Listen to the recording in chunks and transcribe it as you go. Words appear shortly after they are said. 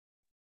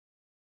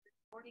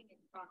Recording in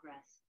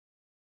progress.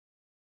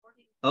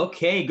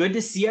 Okay, good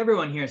to see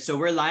everyone here. So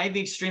we're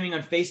live streaming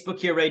on Facebook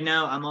here right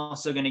now. I'm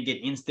also going to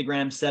get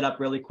Instagram set up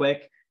really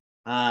quick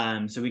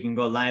so we can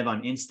go live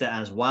on Insta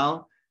as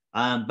well.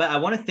 But I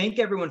want to thank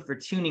everyone for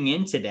tuning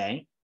in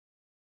today.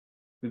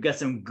 We've got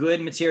some good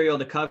material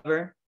to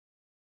cover.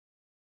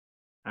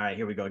 All right,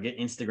 here we go. Get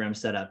Instagram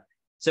set up.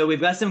 So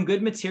we've got some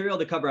good material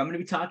to cover. I'm going to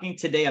be talking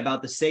today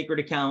about the Sacred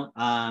account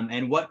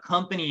and what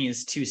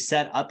companies to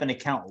set up an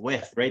account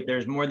with, right?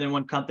 There's more than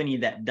one company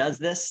that does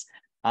this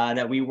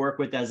that we work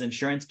with as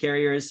insurance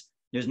carriers.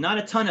 There's not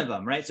a ton of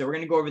them, right? So we're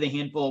going to go over the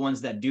handful of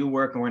ones that do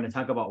work, and we're going to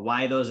talk about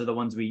why those are the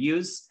ones we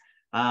use,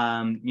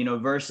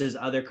 versus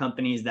other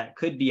companies that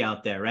could be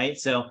out there, right?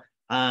 So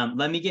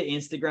let me get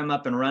Instagram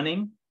up and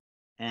running,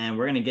 and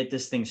we're going to get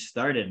this thing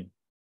started.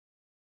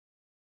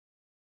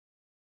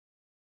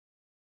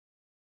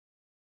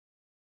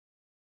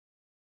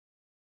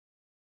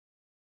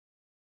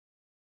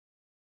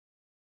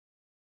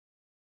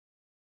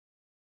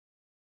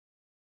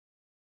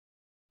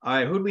 All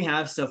right, who do we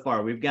have so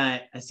far? We've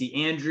got, I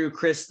see Andrew,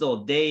 Crystal,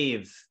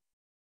 Dave,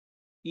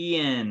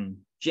 Ian,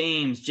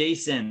 James,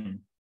 Jason.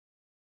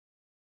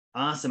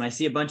 Awesome. I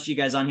see a bunch of you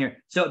guys on here.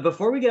 So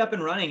before we get up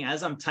and running,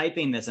 as I'm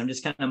typing this, I'm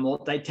just kind of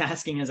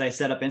multitasking as I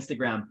set up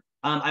Instagram.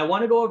 I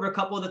want to go over a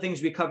couple of the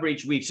things we cover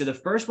each week. So the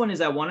first one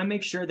is I want to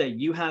make sure that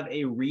you have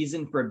a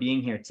reason for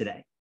being here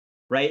today,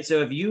 right?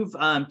 So if you've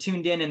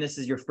tuned in and this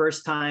is your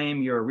first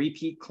time, you're a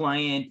repeat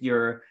client,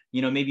 you're,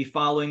 maybe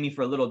following me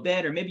for a little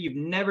bit, or maybe you've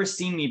never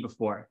seen me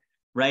before,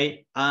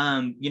 right?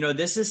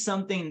 This is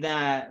something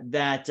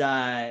that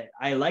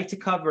I like to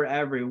cover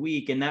every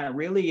week. And that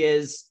really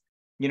is,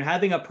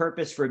 having a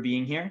purpose for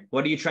being here.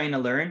 What are you trying to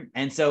learn?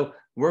 And so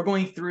we're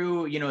going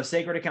through, a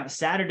Sacred Account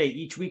Saturday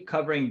each week,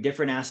 covering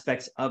different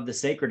aspects of the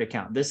Sacred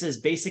Account. This is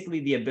basically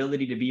the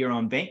ability to be your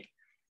own bank.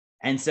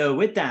 And so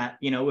with that,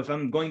 if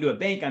I'm going to a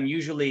bank, I'm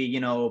usually,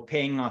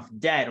 paying off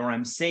debt, or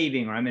I'm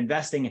saving, or I'm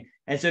investing.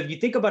 And so if you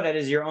think about it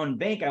as your own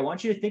bank, I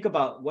want you to think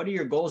about, what are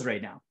your goals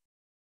right now,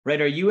 right?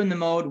 Are you in the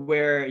mode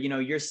where,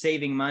 you're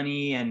saving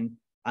money and,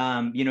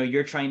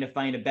 you're trying to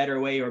find a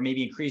better way, or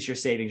maybe increase your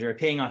savings, or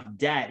paying off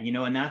debt,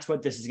 and that's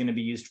what this is going to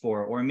be used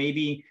for. Or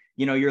maybe,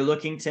 you're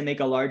looking to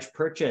make a large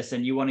purchase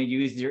and you want to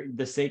use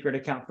the Sacred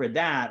Account for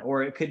that,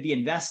 or it could be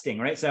investing,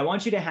 right? So I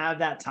want you to have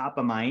that top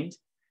of mind.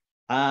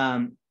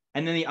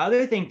 And then the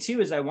other thing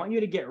too, is I want you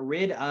to get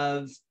rid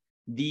of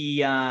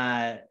the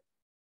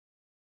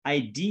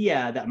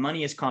idea that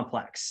money is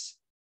complex,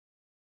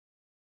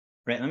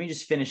 right? Let me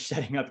just finish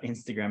setting up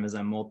Instagram as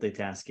I'm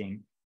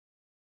multitasking.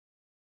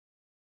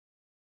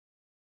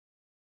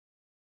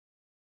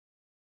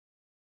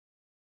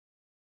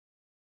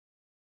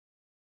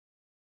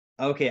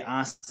 Okay,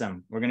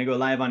 awesome. We're going to go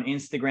live on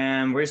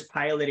Instagram. We're just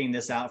piloting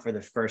this out for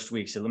the first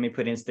week. So let me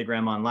put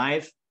Instagram on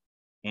live,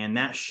 and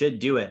that should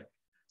do it.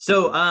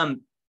 So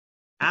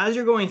as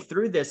you're going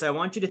through this, I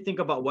want you to think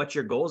about what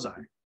your goals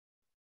are,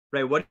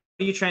 right? What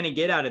are you trying to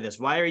get out of this?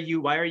 Why are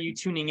you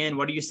tuning in?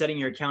 What are you setting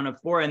your account up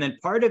for? And then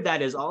part of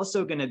that is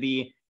also going to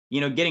be,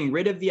 getting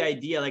rid of the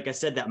idea, like I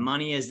said, that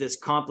money is this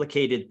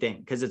complicated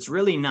thing, because it's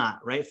really not,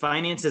 right?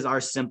 Finances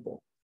are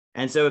simple.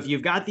 And so if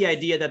you've got the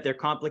idea that they're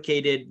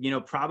complicated,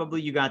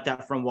 probably you got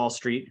that from Wall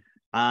Street.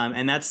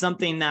 And that's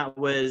something that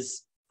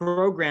was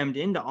programmed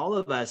into all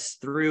of us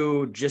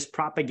through just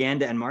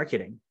propaganda and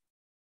marketing,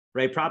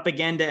 right?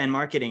 Propaganda and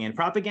marketing. And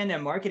propaganda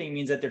and marketing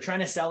means that they're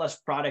trying to sell us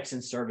products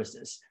and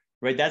services,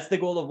 right? That's the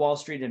goal of Wall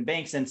Street and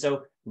banks. And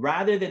so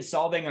rather than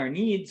solving our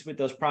needs with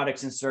those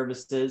products and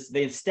services,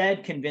 they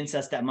instead convince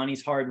us that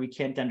money's hard, we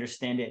can't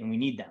understand it, and we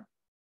need them,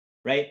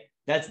 right?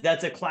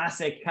 That's a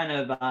classic kind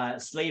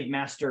of slave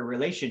master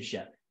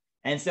relationship.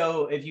 And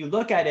so if you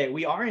look at it,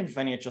 we are in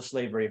financial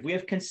slavery. If we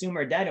have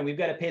consumer debt and we've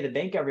got to pay the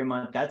bank every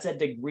month, that's a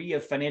degree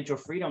of financial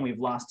freedom we've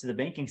lost to the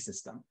banking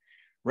system,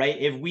 right?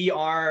 If we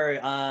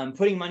are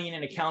putting money in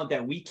an account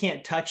that we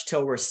can't touch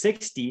till we're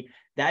 60,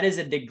 that is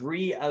a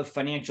degree of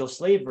financial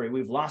slavery.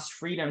 We've lost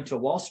freedom to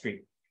Wall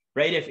Street,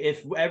 right?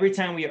 If every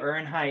time we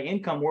earn high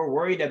income, we're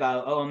worried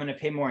about, I'm going to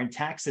pay more in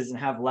taxes and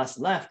have less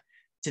left,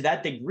 to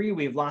that degree,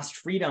 we've lost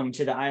freedom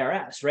to the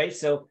IRS, right?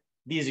 So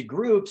these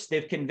groups,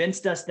 they've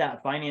convinced us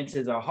that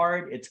finances are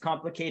hard, it's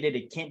complicated,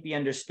 it can't be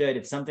understood,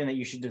 it's something that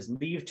you should just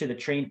leave to the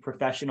trained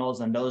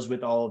professionals and those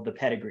with all of the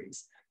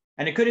pedigrees.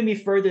 And it couldn't be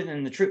further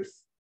than the truth,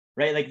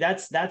 right? Like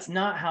that's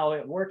not how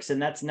it works.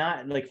 And that's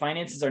not, like,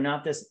 finances are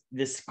not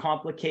this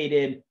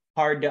complicated,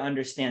 hard to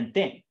understand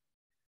thing,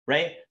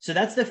 right? So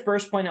that's the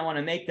first point I want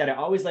to make that I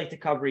always like to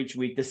cover each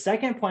week. The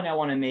second point I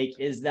want to make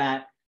is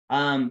that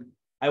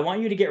I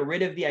want you to get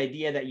rid of the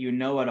idea that you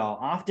know it all.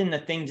 Often the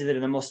things that are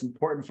the most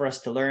important for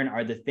us to learn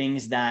are the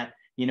things that,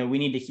 we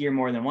need to hear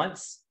more than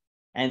once.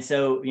 And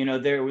so,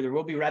 there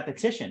will be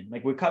repetition.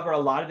 Like, we cover a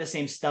lot of the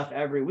same stuff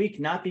every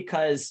week, not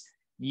because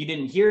you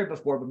didn't hear it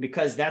before, but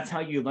because that's how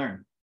you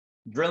learn.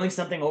 Drilling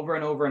something over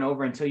and over and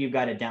over until you've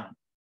got it down,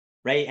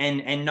 right?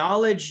 And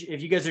knowledge,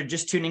 if you guys are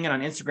just tuning in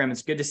on Instagram,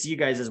 it's good to see you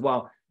guys as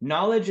well.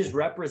 Knowledge is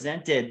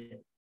represented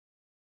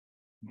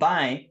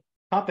by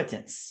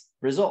competence,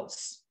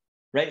 results.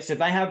 Right. So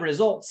if I have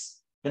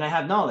results, then I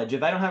have knowledge.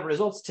 If I don't have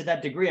results to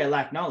that degree, I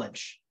lack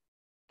knowledge.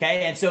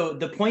 Okay. And so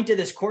the point of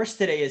this course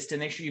today is to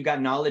make sure you've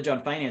got knowledge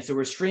on finance. So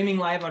we're streaming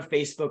live on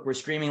Facebook. We're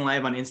streaming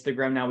live on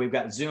Instagram. Now we've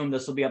got Zoom.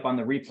 This will be up on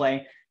the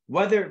replay.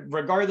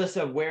 Regardless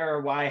of where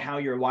or why, how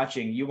you're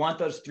watching, you want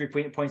those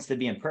 3 points to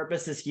be in.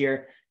 Purpose is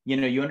here.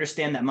 You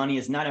understand that money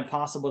is not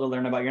impossible to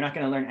learn about. You're not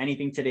going to learn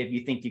anything today if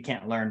you think you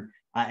can't learn.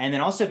 And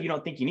then also if you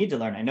don't think you need to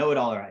learn, I know it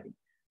all already,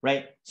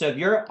 right? So if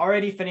you're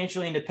already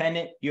financially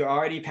independent, you're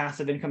already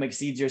passive income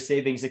exceeds your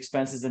savings,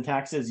 expenses, and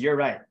taxes, you're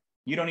right.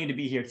 You don't need to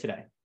be here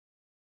today,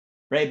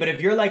 right? But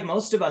if you're like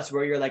most of us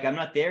where you're like, I'm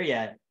not there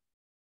yet,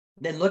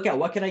 then look at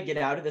what can I get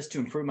out of this to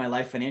improve my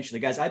life financially.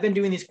 Guys, I've been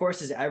doing these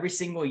courses every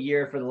single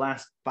year for the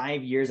last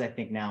 5 years, I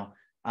think now,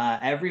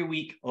 every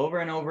week over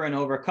and over and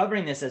over,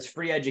 covering this as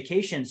free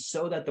education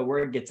so that the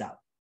word gets out,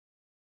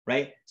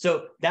 right?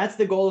 So that's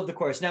the goal of the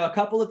course. Now, a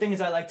couple of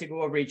things I like to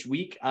go over each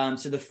week.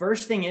 So the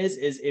first thing is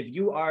if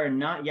you are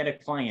not yet a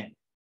client,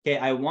 okay,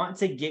 I want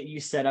to get you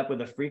set up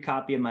with a free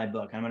copy of my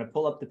book. I'm going to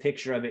pull up the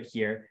picture of it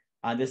here.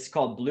 This is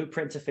called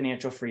Blueprint to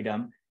Financial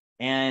Freedom.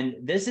 And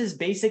this is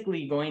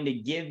basically going to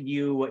give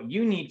you what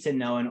you need to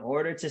know in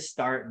order to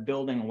start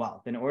building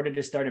wealth, in order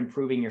to start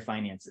improving your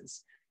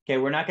finances. Okay,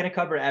 we're not going to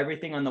cover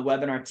everything on the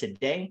webinar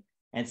today.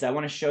 And so I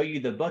want to show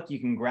you the book. You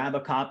can grab a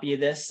copy of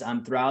this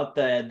throughout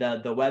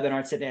the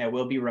webinar today. I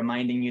will be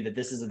reminding you that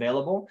this is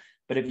available.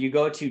 But if you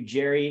go to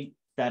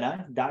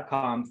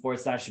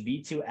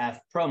jerryfetta.com/V2F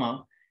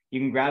promo, you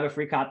can grab a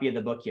free copy of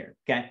the book here.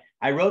 Okay.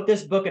 I wrote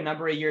this book a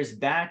number of years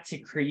back to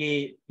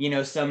create,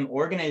 some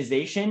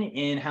organization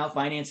in how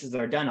finances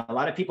are done. A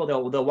lot of people,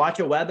 they'll watch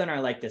a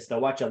webinar like this.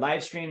 They'll watch a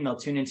live stream. They'll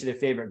tune into their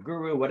favorite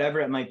guru, whatever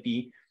it might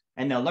be.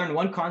 And they'll learn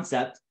one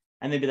concept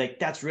and they'll be like,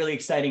 that's really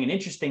exciting and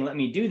interesting. Let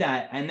me do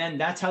that. And then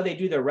that's how they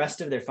do the rest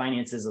of their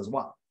finances as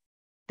well.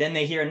 Then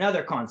they hear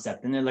another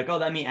concept and they're like, oh,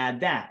 let me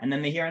add that. And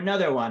then they hear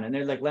another one and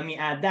they're like, let me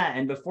add that.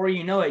 And before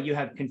you know it, you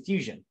have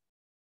confusion.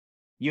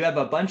 You have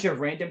a bunch of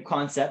random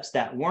concepts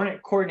that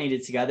weren't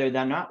coordinated together,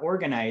 that are not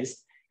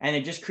organized, and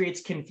it just creates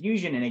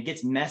confusion and it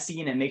gets messy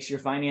and it makes your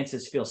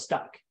finances feel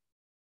stuck.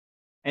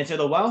 And so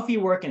the wealthy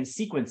work in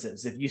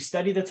sequences. If you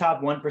study the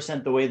top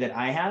 1% the way that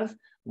I have,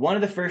 one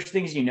of the first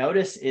things you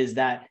notice is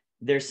that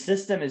their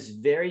system is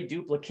very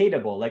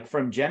duplicatable. Like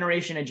from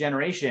generation to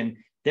generation,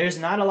 there's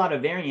not a lot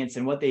of variance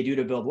in what they do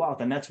to build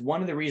wealth. And that's one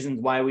of the reasons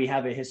why we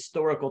have a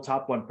historical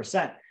top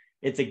 1%.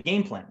 It's a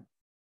game plan.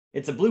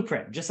 It's a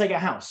blueprint, just like a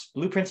house.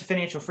 Blueprint to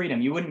financial freedom.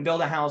 You wouldn't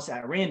build a house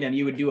at random.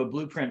 You would do a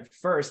blueprint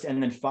first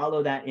and then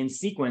follow that in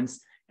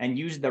sequence and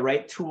use the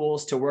right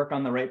tools to work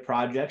on the right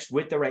projects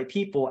with the right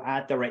people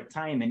at the right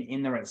time and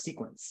in the right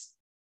sequence,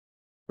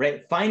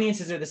 right?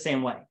 Finances are the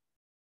same way,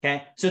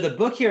 okay? So the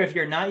book here, if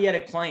you're not yet a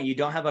client, you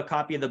don't have a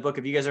copy of the book.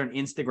 If you guys are on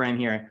Instagram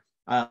here,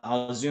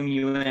 I'll zoom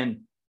you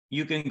in.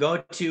 You can go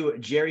to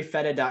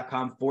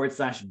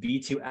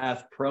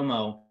jerryfetta.com/V2F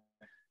promo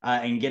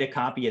and get a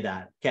copy of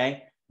that,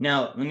 okay?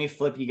 Now, let me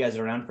flip you guys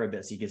around for a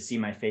bit so you can see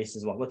my face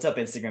as well. What's up,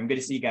 Instagram? Good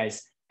to see you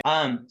guys.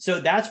 So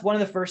that's one of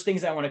the first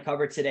things I want to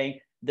cover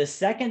today. The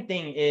second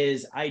thing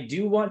is I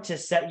do want to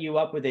set you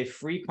up with a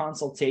free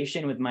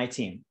consultation with my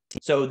team.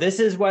 So this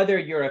is whether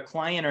you're a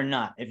client or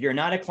not. If you're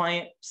not a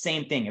client,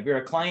 same thing. If you're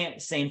a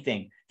client, same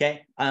thing.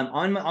 Okay.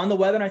 On the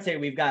webinar today,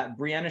 we've got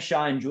Brianna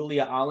Shaw and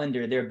Julia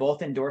Allender. They're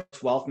both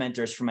endorsed wealth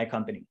mentors for my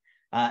company.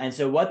 And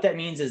so what that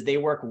means is they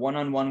work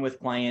one-on-one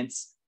with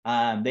clients.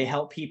 They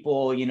help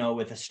people,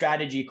 with a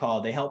strategy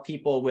call. They help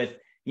people with,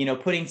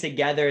 putting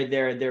together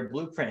their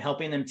blueprint,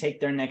 helping them take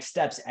their next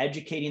steps,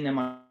 educating them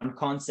on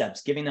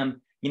concepts, giving them,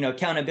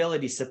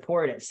 accountability,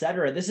 support,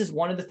 etc. This is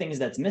one of the things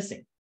that's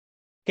missing.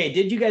 Okay.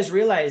 Did you guys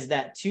realize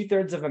that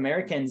 2/3 of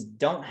Americans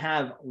don't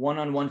have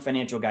one-on-one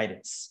financial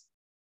guidance?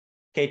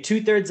 Okay.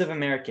 2/3 of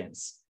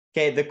Americans.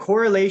 Okay. The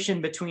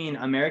correlation between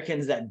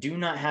Americans that do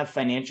not have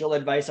financial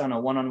advice on a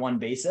one-on-one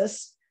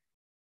basis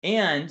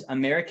and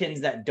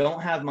Americans that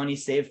don't have money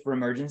saved for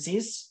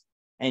emergencies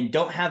and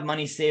don't have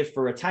money saved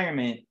for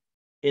retirement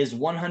is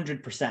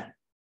 100%.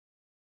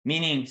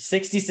 Meaning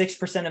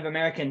 66% of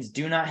Americans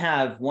do not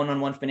have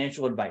one-on-one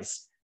financial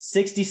advice.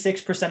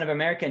 66% of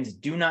Americans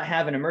do not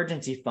have an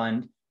emergency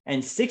fund.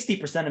 And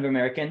 60% of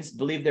Americans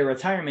believe their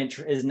retirement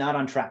is not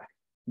on track.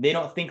 They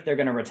don't think they're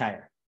going to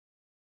retire,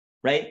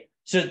 right?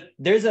 So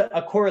there's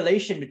a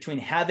correlation between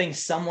having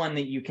someone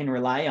that you can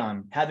rely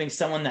on, having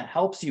someone that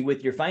helps you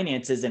with your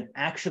finances and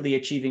actually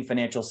achieving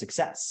financial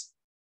success,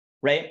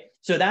 right?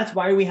 So that's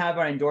why we have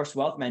our endorsed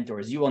wealth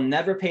mentors. You will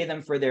never pay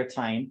them for their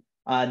time.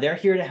 They're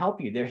here to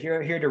help you. They're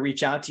here to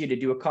reach out to you, to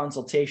do a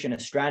consultation, a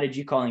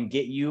strategy call, and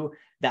get you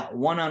that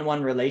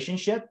one-on-one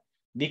relationship.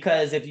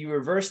 Because if you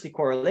reverse the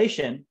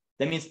correlation,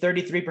 that means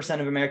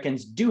 33% of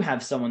Americans do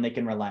have someone they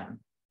can rely on.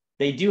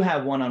 They do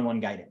have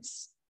one-on-one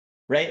guidance.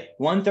 Right?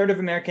 1/3 of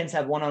Americans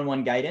have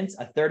one-on-one guidance.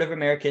 1/3 of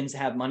Americans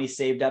have money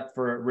saved up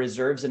for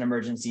reserves and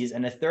emergencies.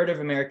 And 1/3 of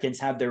Americans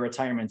have their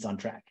retirements on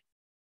track.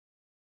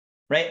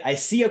 Right? I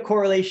see a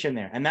correlation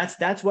there. And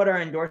that's what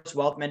our endorsed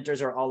wealth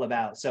mentors are all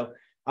about. So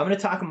I'm going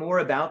to talk more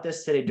about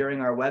this today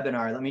during our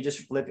webinar. Let me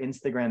just flip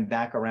Instagram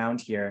back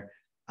around here.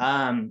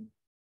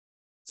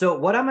 So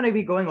what I'm going to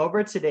be going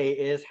over today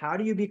is how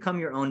do you become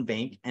your own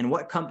bank and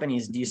what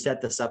companies do you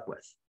set this up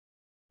with,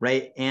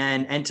 right?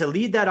 And to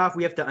lead that off,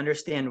 we have to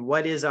understand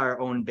what is our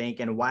own bank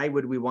and why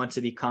would we want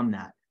to become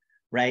that,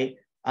 right?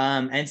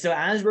 And so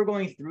as we're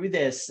going through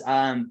this,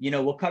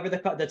 we'll cover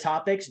the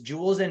topics.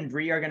 Jules and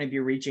Bree are going to be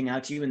reaching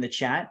out to you in the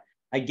chat.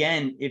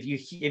 Again, if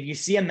you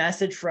see a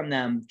message from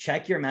them,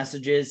 check your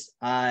messages,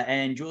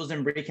 and Jules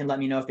and Bree can let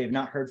me know if they've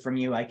not heard from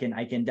you. I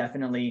can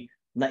definitely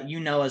let you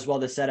know as well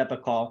to set up a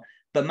call.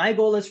 But my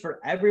goal is for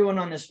everyone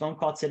on this phone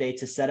call today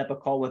to set up a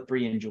call with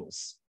Bree and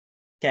Jules.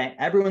 Okay,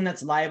 everyone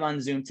that's live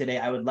on Zoom today,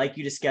 I would like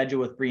you to schedule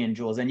with Bree and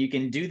Jules, and you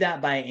can do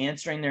that by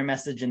answering their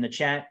message in the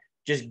chat.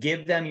 Just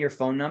give them your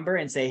phone number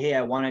and say, hey,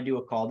 I want to do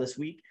a call this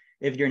week.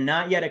 If you're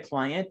not yet a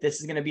client,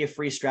 this is going to be a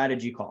free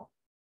strategy call.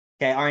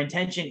 Okay, our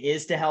intention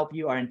is to help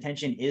you. Our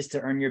intention is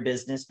to earn your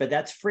business, but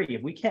that's free.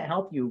 If we can't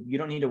help you, you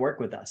don't need to work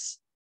with us,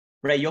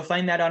 right? You'll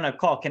find that on a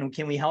call.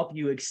 Can we help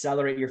you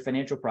accelerate your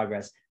financial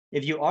progress?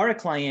 If you are a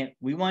client,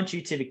 we want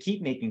you to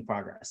keep making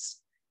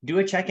progress. Do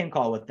a check-in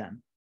call with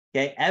them.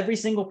 Okay, every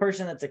single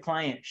person that's a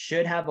client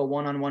should have a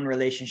one-on-one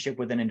relationship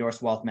with an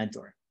endorsed wealth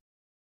mentor,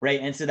 right?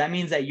 And so that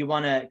means that you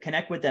want to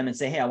connect with them and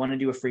say, hey, I want to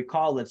do a free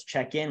call. Let's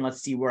check in.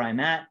 Let's see where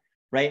I'm at,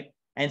 right?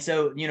 And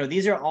so,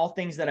 these are all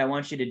things that I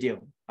want you to do.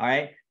 All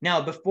right.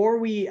 Now, before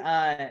we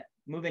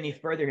move any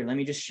further here, let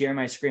me just share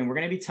my screen. We're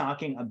going to be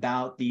talking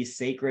about these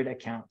sacred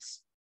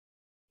accounts.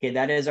 Okay,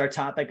 that is our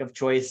topic of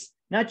choice,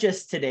 not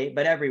just today,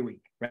 but every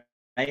week,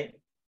 right?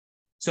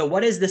 So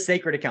what is the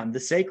sacred account? The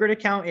sacred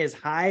account is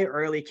high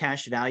early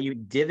cash value,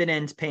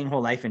 dividend paying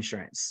whole life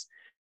insurance,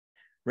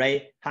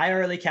 right? High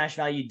early cash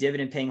value,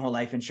 dividend paying whole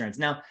life insurance.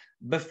 Now,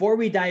 before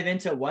we dive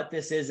into what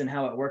this is and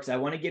how it works, I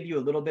want to give you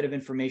a little bit of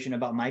information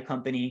about my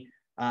company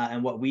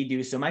and what we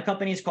do. So my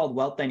company is called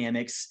Wealth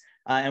Dynamics,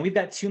 and we've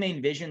got two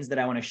main visions that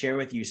I want to share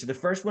with you. So the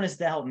first one is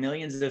to help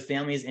millions of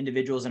families,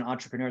 individuals, and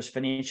entrepreneurs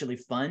financially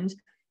fund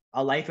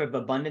a life of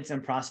abundance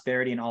and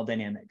prosperity in all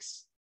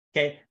dynamics.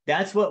 Okay,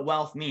 that's what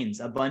wealth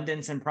means,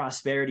 abundance and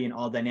prosperity in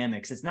all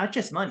dynamics. It's not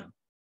just money,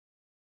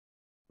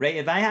 right?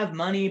 If I have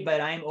money,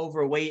 but I'm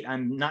overweight,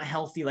 I'm not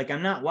healthy, like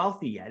I'm not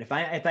wealthy yet. If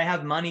I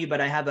have money,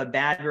 but I have a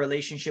bad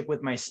relationship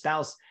with my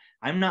spouse,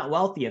 I'm not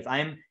wealthy. If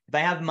I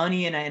have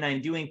money and I'm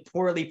doing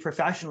poorly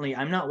professionally,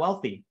 I'm not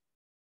wealthy.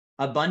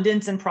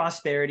 Abundance and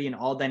prosperity in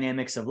all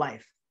dynamics of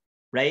life,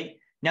 right?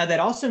 Now,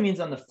 that also means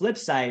on the flip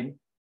side,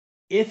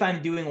 if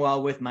I'm doing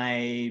well with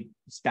my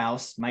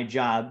spouse, my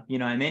job,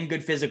 I'm in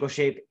good physical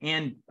shape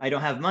and I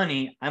don't have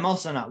money, I'm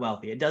also not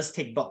wealthy. It does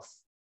take both,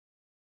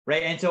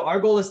 right? And so our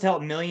goal is to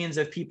help millions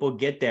of people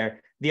get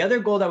there. The other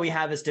goal that we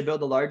have is to build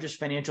the largest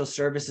financial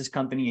services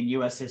company in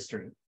U.S.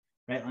 history,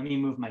 right? Let me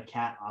move my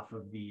cat off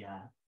of the,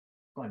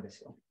 go on,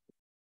 Bisco.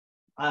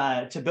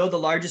 To build the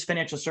largest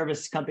financial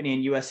services company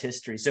in U.S.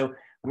 history. So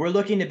we're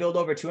looking to build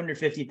over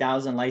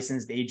 250,000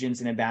 licensed agents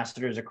and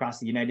ambassadors across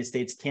the United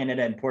States,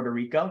 Canada, and Puerto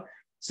Rico.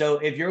 So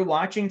if you're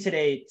watching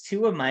today,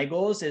 two of my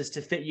goals is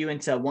to fit you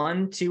into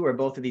one, two, or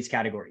both of these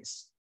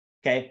categories.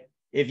 Okay.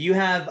 If you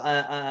have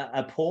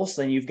a pulse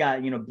and you've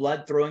got,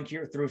 blood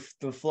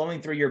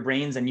flowing through your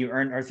brains and you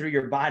earn, or through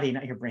your body,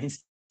 not your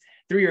brains,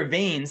 through your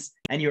veins,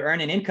 and you earn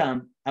an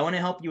income, I want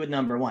to help you with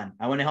number one.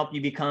 I want to help you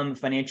become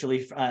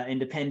financially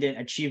independent,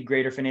 achieve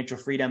greater financial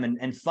freedom,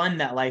 and fund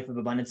that life of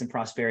abundance and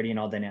prosperity in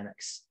all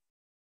dynamics.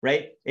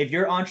 Right? If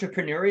you're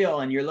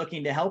entrepreneurial and you're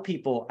looking to help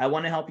people, I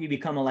want to help you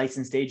become a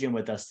licensed agent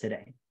with us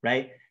today,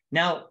 right?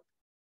 Now,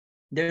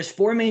 there's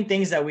four main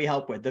things that we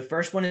help with. The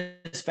first one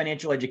is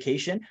financial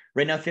education.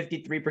 Right now,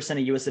 53%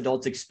 of US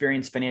adults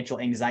experience financial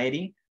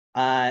anxiety.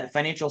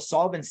 Financial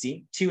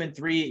solvency, 2 in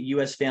 3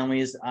 US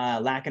families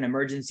lack an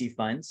emergency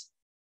funds.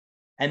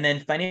 And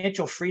then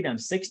financial freedom,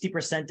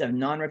 60% of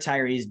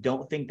non-retirees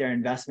don't think their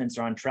investments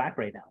are on track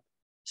right now.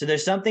 So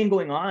there's something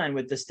going on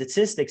with the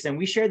statistics, and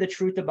we share the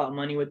truth about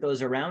money with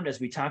those around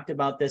us. We talked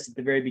about this at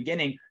the very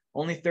beginning.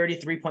 Only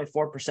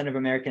 33.4% of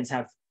Americans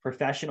have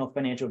professional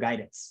financial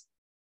guidance,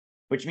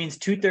 which means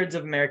 2/3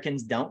 of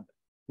Americans don't,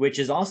 which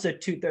is also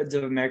 2/3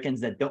 of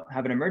Americans that don't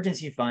have an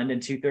emergency fund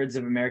and 2/3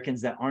 of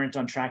Americans that aren't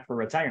on track for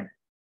retirement.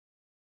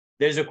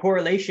 There's a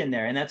correlation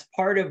there, and that's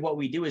part of what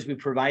we do is we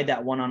provide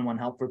that one-on-one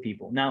help for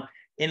people. Now,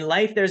 in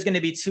life, there's going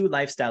to be two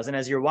lifestyles, and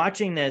as you're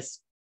watching this,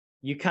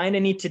 you kind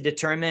of need to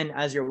determine,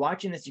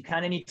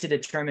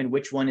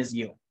 which one is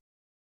you,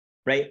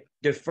 right?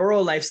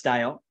 Deferral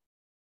lifestyle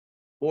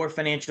or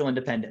financial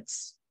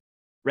independence,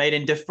 right?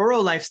 And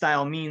deferral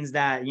lifestyle means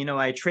that,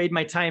 I trade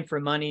my time for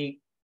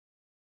money,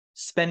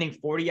 spending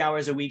 40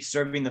 hours a week,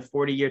 serving the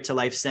 40-year to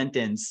life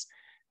sentence,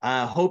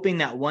 hoping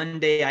that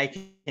one day I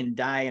can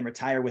die and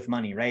retire with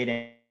money,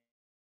 right?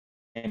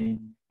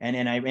 And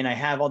I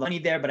have all the money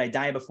there, but I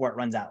die before it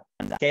runs out.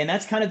 Okay, and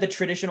that's kind of the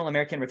traditional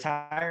American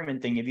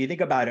retirement thing. If you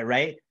think about it,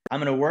 right?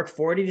 I'm going to work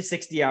 40 to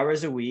 60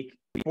 hours a week,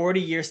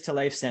 40 years to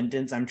life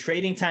sentence. I'm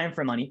trading time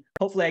for money.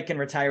 Hopefully I can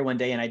retire one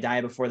day and I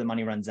die before the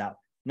money runs out.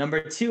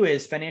 Number two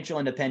is financial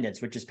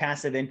independence, which is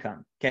passive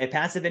income. Okay,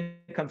 passive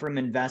income from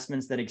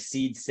investments that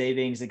exceed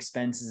savings,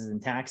 expenses,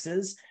 and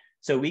taxes.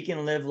 So we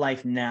can live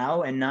life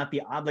now and not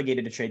be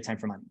obligated to trade time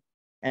for money.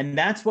 And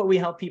that's what we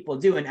help people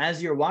do. And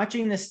as you're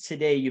watching this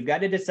today, you've got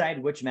to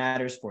decide which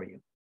matters for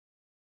you.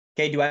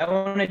 Okay, do I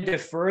want to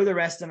defer the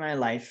rest of my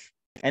life?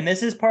 And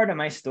this is part of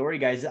my story,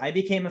 guys. I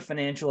became a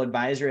financial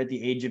advisor at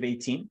the age of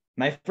 18.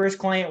 My first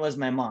client was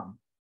my mom,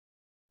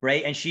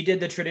 right? And she did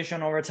the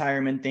traditional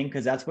retirement thing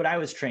because that's what I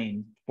was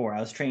trained for. I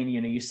was trained,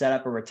 you set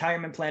up a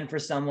retirement plan for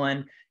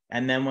someone,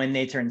 and then when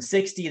they turn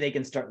 60, they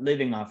can start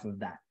living off of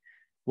that.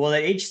 Well,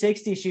 at age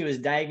 60, she was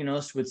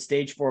diagnosed with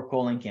stage 4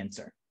 colon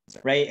cancer,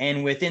 right?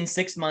 And within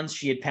 6 months,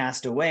 she had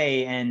passed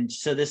away. And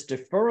so this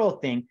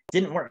deferral thing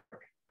didn't work.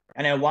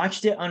 And I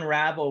watched it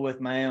unravel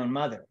with my own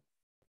mother,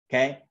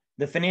 okay?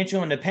 The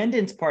financial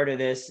independence part of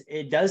this,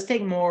 it does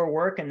take more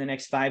work in the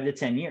next 5 to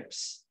 10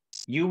 years.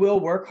 You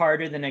will work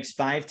harder the next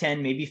 5,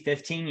 10, maybe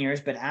 15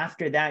 years, but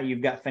after that,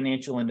 you've got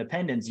financial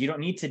independence. You don't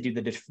need to do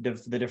the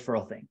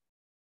deferral thing,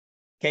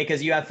 okay?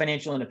 Because you have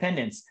financial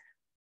independence.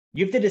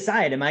 You have to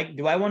decide,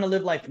 do I want to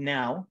live life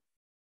now,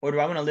 or do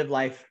I want to live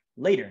life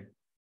later?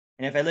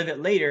 And if I live it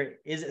later,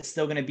 is it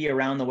still going to be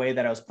around the way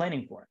that I was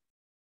planning for?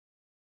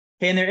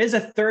 Okay, and there is a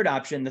third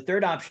option. The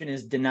third option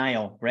is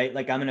denial, right?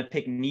 Like I'm going to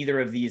pick neither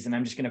of these and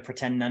I'm just going to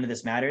pretend none of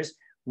this matters.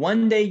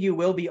 One day you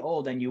will be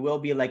old and you will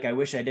be like, I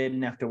wish I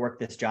didn't have to work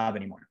this job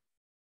anymore.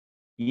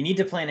 You need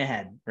to plan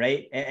ahead,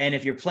 right? And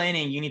if you're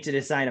planning, you need to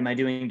decide, am I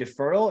doing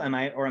deferral?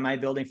 Am I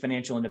building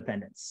financial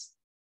independence?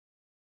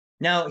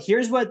 Now,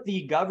 here's what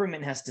the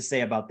government has to say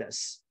about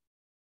this.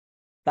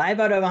 5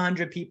 out of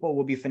 100 people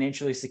will be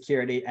financially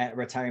secure at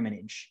retirement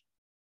age.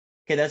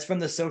 Okay, that's from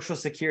the Social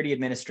Security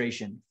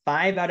Administration.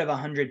 5 out of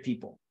 100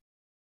 people.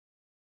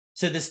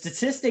 So the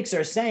statistics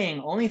are saying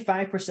only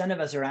 5%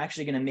 of us are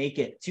actually going to make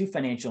it to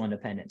financial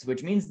independence,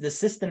 which means the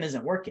system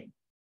isn't working.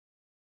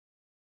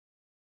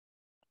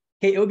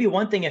 Okay, it would be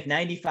one thing if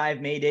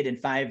 95 made it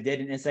and 5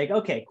 didn't. It's like,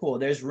 okay, cool.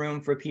 There's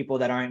room for people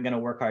that aren't going to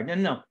work hard.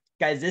 No.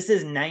 Guys, this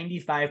is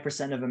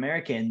 95% of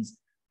Americans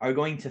are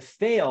going to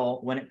fail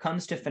when it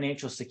comes to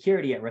financial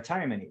security at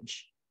retirement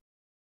age.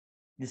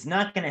 It's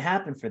not going to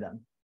happen for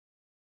them.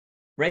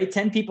 Right?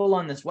 10 people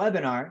on this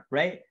webinar,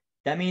 right?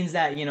 That means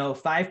that,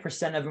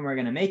 5% of them are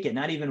going to make it,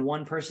 not even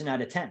 1 person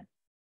out of 10.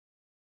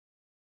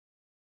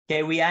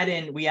 Okay, we add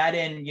in,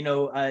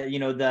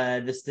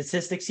 the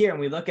statistics here, and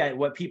we look at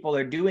what people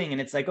are doing, and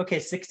it's like, okay,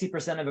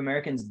 60% of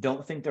Americans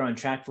don't think they're on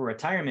track for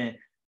retirement.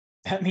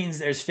 That means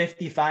there's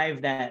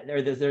 55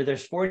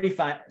 there's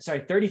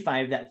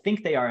 35 that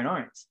think they are and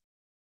aren't.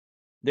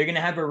 They're going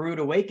to have a rude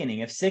awakening.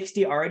 If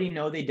 60 already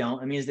know they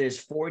don't, it means there's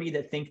 40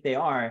 that think they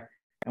are.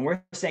 And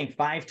we're saying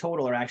 5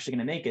 total are actually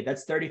going to make it.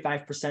 That's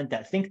 35%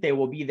 that think they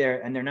will be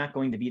there and they're not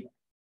going to be there.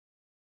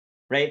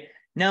 Right?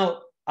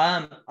 Now,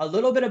 a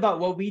little bit about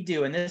what we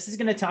do, and this is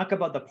going to talk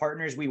about the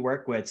partners we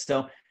work with.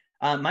 So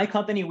my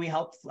company, we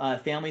help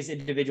families,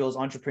 individuals,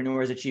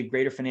 entrepreneurs achieve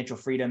greater financial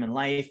freedom in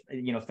life,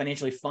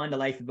 financially fund a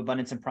life of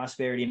abundance and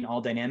prosperity in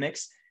all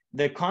dynamics.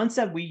 The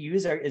concept we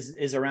use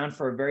is around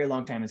for a very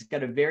long time. It's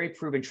got a very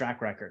proven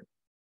track record.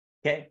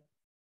 Okay.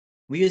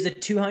 We use a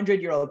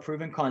 200-year-old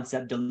proven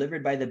concept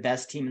delivered by the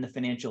best team in the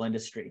financial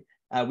industry.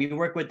 We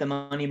work with the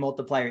Money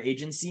Multiplier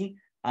Agency.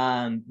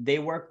 They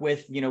work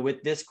with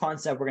this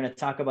concept we're going to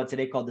talk about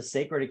today called the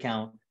Sacred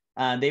Account.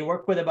 They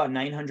work with about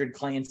 900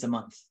 clients a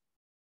month.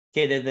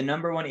 Okay, they're the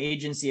 #1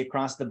 agency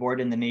across the board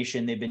in the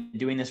nation. They've been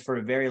doing this for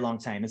a very long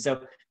time. And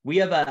so we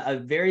have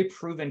a very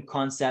proven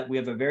concept. We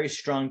have a very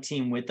strong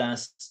team with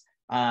us.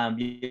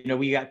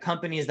 We got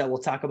companies that we'll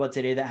talk about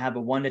today that have a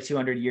 1 to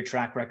 200 year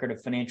track record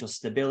of financial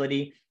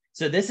stability.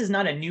 So this is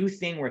not a new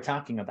thing we're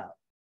talking about.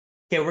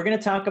 Okay, we're going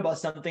to talk about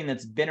something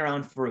that's been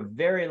around for a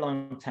very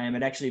long time.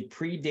 It actually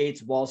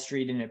predates Wall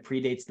Street and it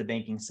predates the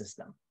banking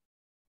system,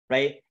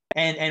 right?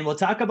 And we'll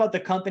talk about the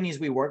companies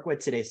we work with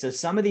today. So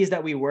some of these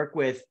that we work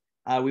with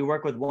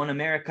One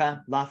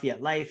America,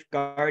 Lafayette Life,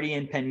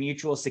 Guardian, Penn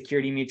Mutual,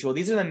 Security Mutual.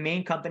 These are the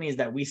main companies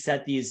that we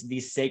set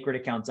these sacred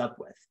accounts up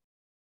with,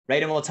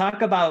 right? And we'll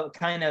talk about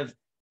kind of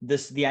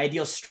the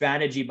ideal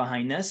strategy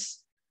behind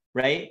this,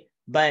 right?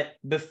 But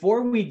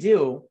before we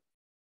do,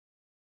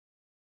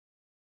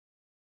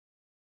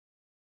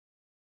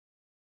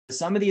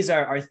 some of these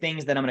are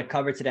things that I'm going to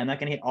cover today. I'm not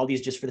going to hit all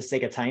these just for the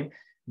sake of time,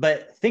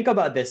 but think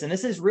about this. And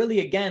this is really,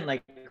 again,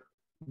 like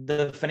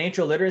the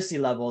financial literacy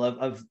level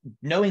of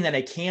knowing that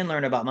I can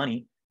learn about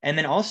money and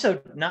then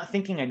also not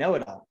thinking I know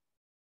it all,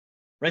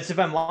 right? So if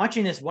I'm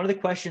watching this, one of the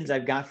questions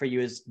I've got for you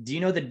is, do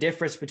you know the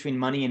difference between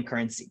money and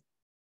currency?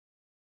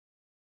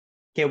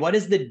 Okay, what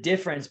is the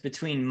difference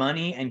between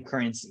money and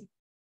currency?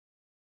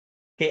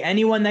 Okay,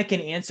 anyone that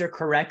can answer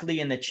correctly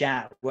in the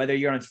chat, whether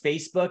you're on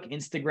Facebook,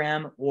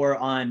 Instagram, or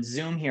on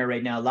Zoom here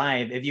right now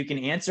live, if you can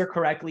answer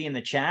correctly in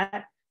the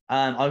chat,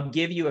 I'll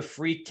give you a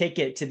free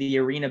ticket to the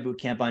Arena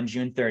Bootcamp on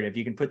June 3rd. If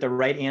you can put the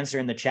right answer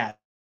in the chat.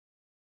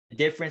 The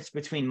difference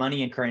between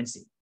money and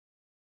currency.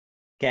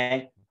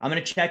 Okay, I'm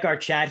going to check our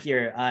chat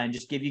here and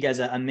just give you guys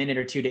a minute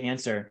or two to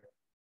answer.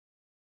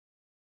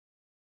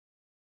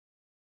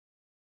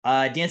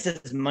 Dan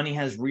says money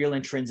has real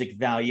intrinsic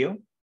value.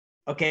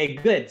 Okay,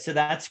 good. So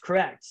that's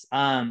correct.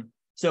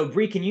 So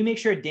Bree, can you make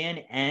sure Dan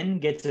N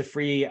gets a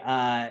free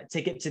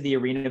ticket to the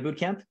Arena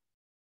Bootcamp?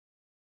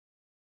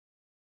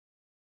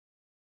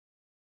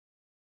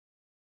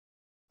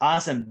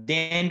 Awesome.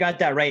 Dan got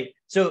that right.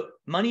 So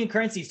money and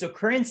currency. So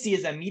currency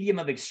is a medium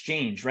of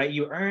exchange, right?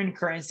 You earn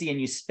currency and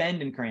you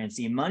spend in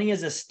currency. Money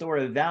is a store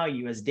of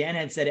value. As Dan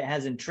had said, it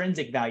has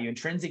intrinsic value.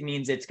 Intrinsic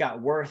means it's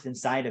got worth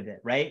inside of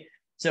it, right?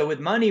 So with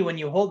money, when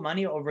you hold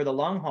money over the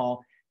long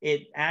haul,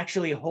 it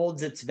actually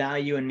holds its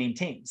value and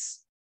maintains.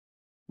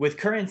 With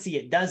currency,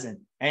 it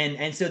doesn't.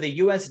 And so the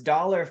US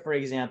dollar, for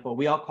example,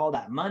 we all call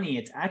that money.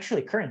 It's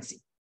actually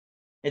currency.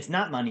 It's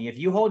not money. If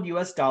you hold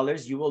US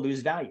dollars, you will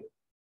lose value,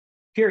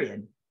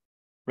 period.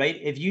 Right?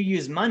 If you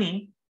use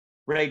money,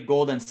 right,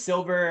 gold and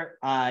silver,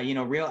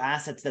 real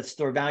assets that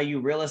store value,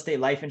 real estate,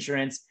 life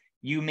insurance,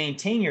 you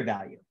maintain your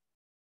value,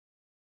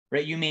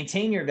 right? You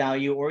maintain your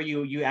value, or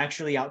you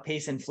actually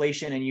outpace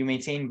inflation and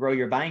you grow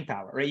your buying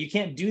power, right? You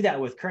can't do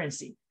that with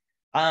currency.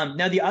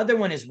 Now, the other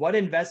one is, what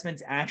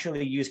investments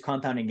actually use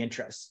compounding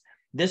interest?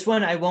 This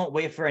one I won't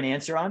wait for an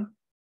answer on.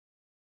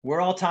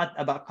 We're all taught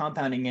about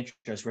compounding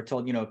interest. We're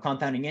told,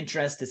 compounding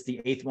interest is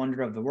the eighth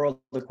wonder of the world,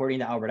 according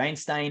to Albert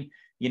Einstein.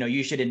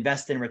 You should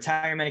invest in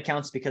retirement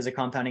accounts because of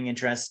compounding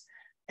interest.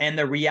 And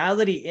the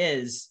reality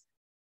is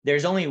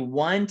there's only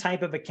one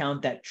type of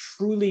account that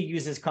truly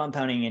uses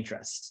compounding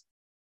interest.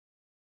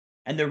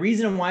 And the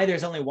reason why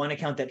there's only one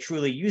account that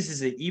truly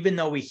uses it, even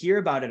though we hear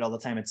about it all the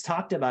time, it's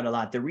talked about a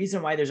lot. The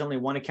reason why there's only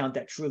one account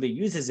that truly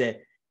uses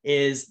it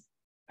is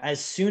as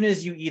soon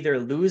as you either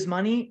lose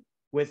money,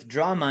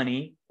 withdraw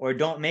money, or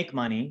don't make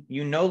money,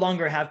 you no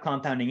longer have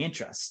compounding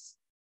interest.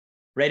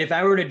 Right? If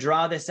I were to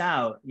draw this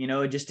out,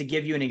 just to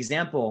give you an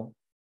example,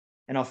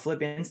 and I'll flip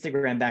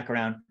Instagram back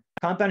around,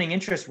 compounding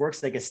interest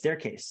works like a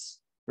staircase,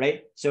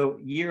 right? So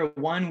year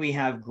one, we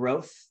have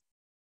growth,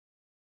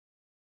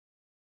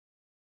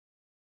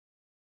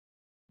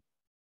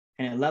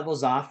 and it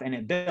levels off and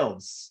it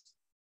builds.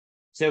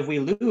 So if we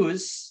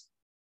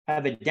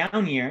have a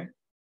down year,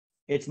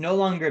 it's no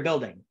longer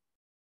building.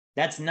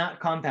 That's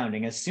not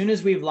compounding. As soon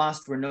as we've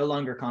lost, we're no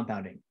longer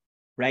compounding,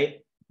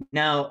 right?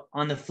 Now,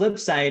 on the flip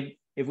side,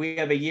 if we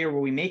have a year where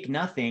we make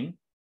nothing,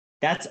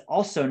 that's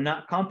also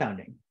not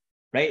compounding,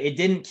 right? It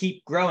didn't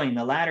keep growing.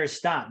 The ladder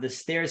stopped. The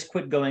stairs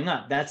quit going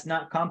up. That's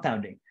not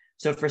compounding.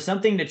 So for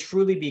something to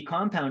truly be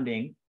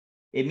compounding,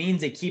 it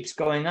means it keeps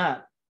going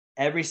up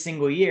every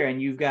single year.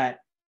 And you've got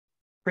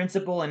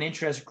principal and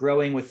interest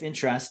growing with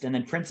interest, and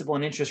then principal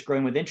and interest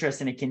growing with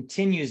interest. And it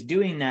continues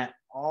doing that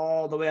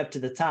all the way up to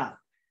the top,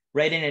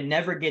 right? And it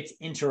never gets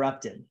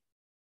interrupted.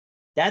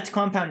 That's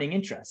compounding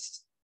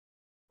interest,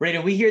 right?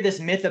 And we hear this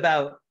myth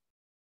about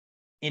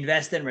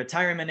invest in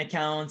retirement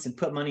accounts and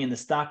put money in the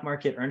stock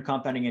market, earn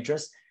compounding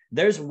interest.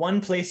 There's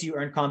one place you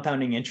earn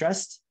compounding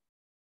interest.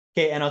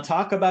 Okay, and I'll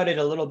talk about it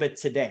a little bit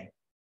today.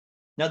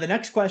 Now, the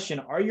next question,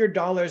 are your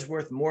dollars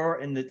worth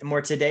more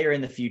today or in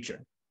the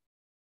future?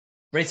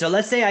 Right. So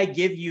let's say I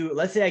give you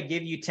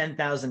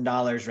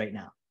 $10,000 right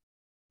now.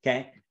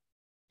 Okay.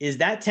 Is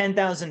that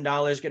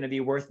 $10,000 going to be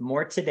worth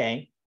more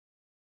today,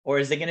 or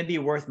is it going to be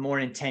worth more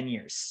in 10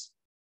 years?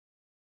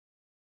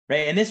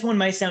 Right. And this one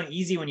might sound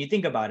easy when you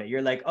think about it.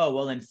 You're like, oh,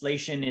 well,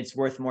 inflation, it's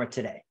worth more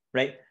today.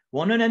 Right.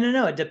 Well,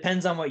 no. It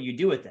depends on what you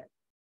do with it.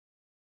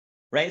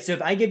 Right. So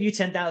if I give you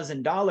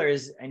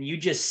 $10,000 and you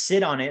just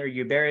sit on it, or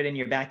you bury it in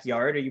your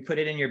backyard, or you put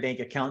it in your bank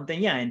account,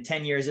 then yeah, in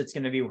 10 years, it's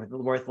going to be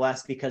worth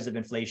less because of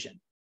inflation.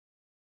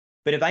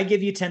 But if I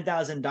give you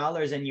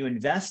 $10,000 and you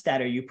invest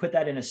that, or you put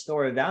that in a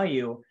store of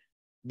value,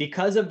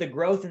 because of the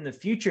growth in the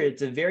future,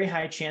 it's a very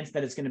high chance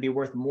that it's going to be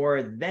worth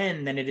more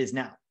then than it is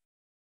now.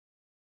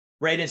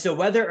 Right. And so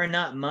whether or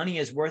not money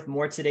is worth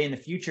more today in the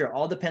future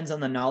all depends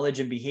on the knowledge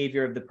and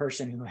behavior of the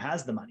person who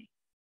has the money.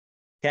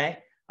 Okay.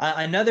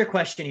 Another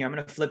question here. I'm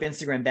going to flip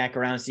Instagram back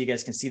around so you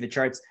guys can see the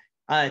charts.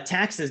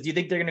 Taxes, do you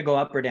think they're going to go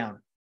up or down?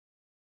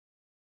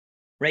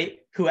 Right.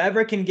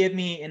 Whoever can give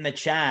me in the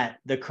chat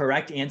the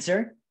correct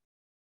answer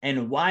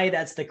and why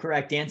that's the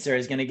correct answer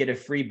is going to get a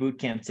free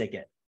bootcamp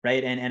ticket.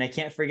 Right. And I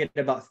can't forget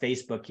about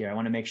Facebook here. I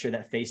want to make sure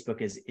that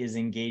Facebook is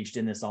engaged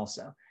in this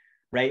also.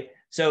 Right.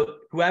 So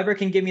whoever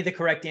can give me the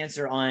correct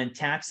answer on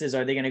taxes,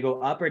 are they going to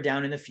go up or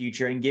down in the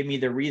future, and give me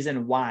the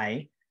reason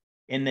why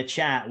in the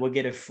chat, will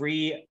get a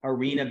free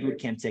arena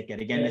bootcamp ticket.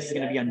 Again, this is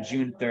going to be on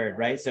June 3rd,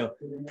 right? So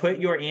put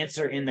your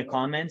answer in the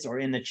comments or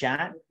in the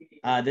chat.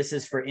 This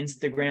is for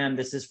Instagram.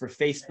 This is for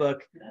Facebook.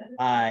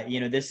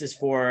 This is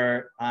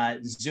for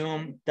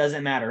Zoom.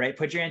 Doesn't matter, right?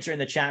 Put your answer in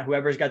the chat.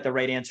 Whoever's got the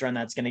right answer on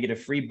that's going to get a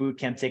free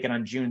bootcamp ticket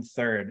on June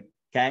 3rd.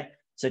 Okay.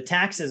 So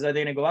taxes, are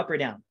they going to go up or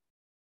down?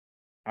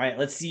 All right.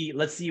 Let's see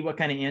what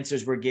kind of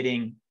answers we're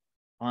getting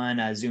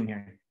on Zoom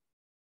here.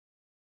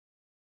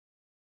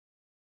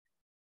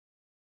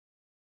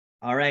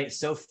 All right,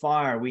 so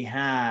far we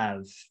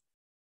have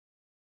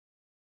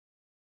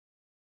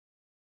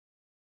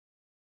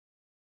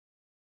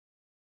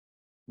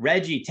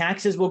Reggie,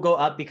 taxes will go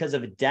up because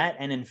of debt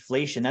and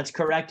inflation. That's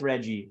correct,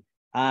 Reggie.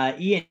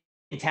 Ian,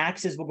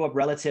 taxes will go up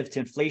relative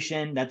to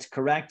inflation. That's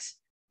correct.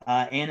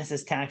 Anna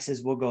says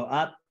taxes will go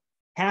up.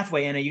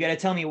 Halfway, Anna, you got to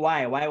tell me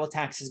why. Why will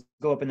taxes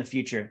go up in the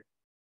future?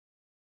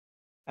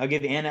 I'll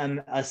give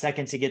Anna a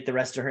second to get the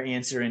rest of her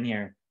answer in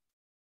here.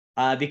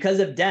 Because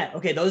of debt.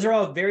 Okay, those are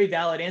all very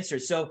valid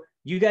answers. So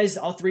you guys,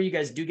 all three of you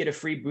guys do get a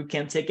free boot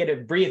camp ticket.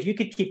 If Bree, if you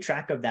could keep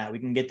track of that, we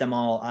can get them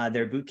all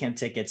their boot camp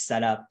tickets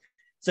set up.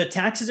 So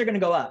taxes are going to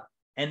go up.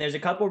 And there's a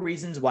couple of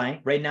reasons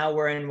why. Right now,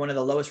 we're in one of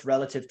the lowest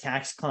relative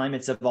tax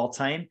climates of all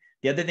time.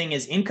 The other thing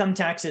is income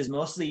tax is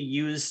mostly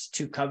used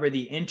to cover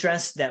the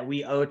interest that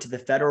we owe to the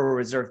Federal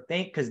Reserve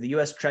Bank because the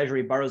U.S.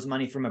 Treasury borrows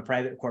money from a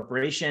private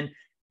corporation.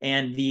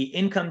 And the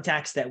income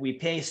tax that we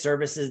pay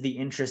services the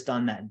interest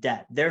on that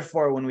debt.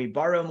 Therefore, when we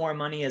borrow more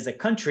money as a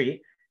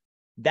country,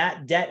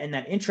 that debt and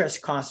that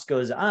interest cost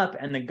goes up,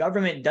 and the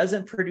government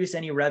doesn't produce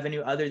any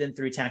revenue other than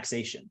through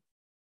taxation.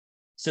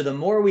 So the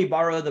more we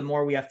borrow, the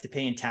more we have to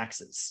pay in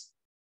taxes,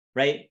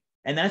 right?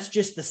 And that's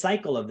just the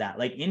cycle of that.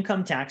 Like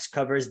income tax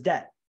covers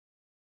debt,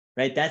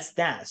 right? That's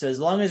that. So as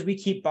long as we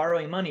keep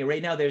borrowing money,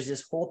 right now there's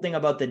this whole thing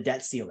about the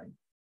debt ceiling.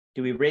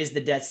 Do we raise the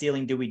debt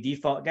ceiling? Do we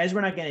default? Guys, we're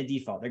not going to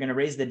default. They're going to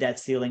raise the debt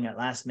ceiling at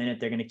last minute.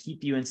 They're going to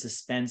keep you in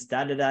suspense,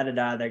 They're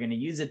going to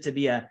use it to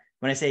be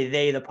when I say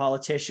they, the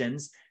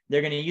politicians,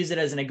 they're going to use it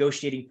as a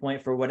negotiating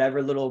point for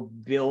whatever little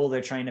bill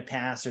they're trying to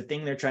pass or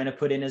thing they're trying to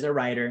put in as a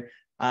rider.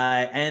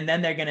 And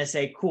then they're going to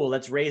say, cool,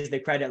 let's raise the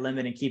credit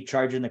limit and keep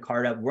charging the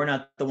card up. We're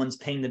not the ones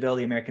paying the bill.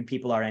 The American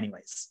people are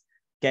anyways.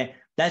 Okay.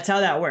 That's how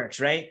that works,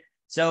 right?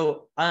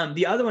 So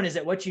the other one is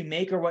that what you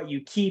make or what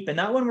you keep. And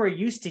that one we're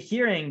used to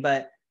hearing,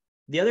 but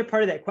the other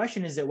part of that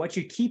question is that what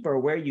you keep or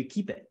where you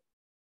keep it,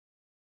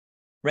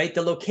 right?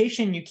 The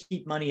location you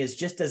keep money is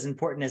just as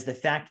important as the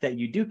fact that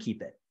you do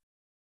keep it.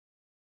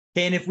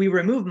 Okay, and if we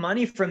remove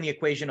money from the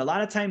equation, a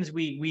lot of times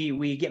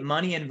we get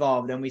money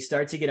involved and we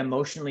start to get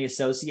emotionally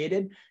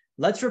associated.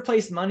 Let's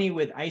replace money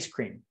with ice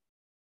cream,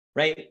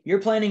 right? You're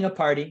planning a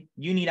party,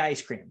 you need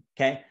ice cream,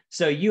 okay?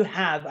 So you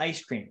have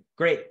ice cream,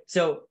 great.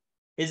 So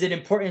is it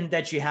important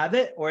that you have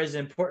it, or is it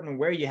important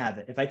where you have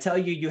it? If I tell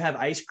you you have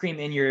ice cream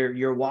in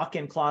your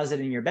walk-in closet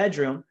in your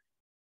bedroom,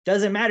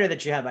 doesn't matter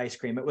that you have ice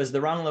cream. It was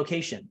the wrong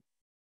location,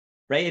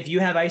 right? If you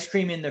have ice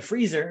cream in the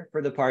freezer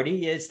for the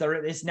party,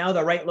 it's now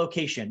the right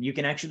location. You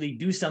can actually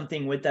do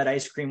something with that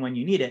ice cream when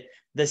you need it.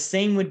 The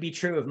same would be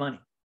true of money,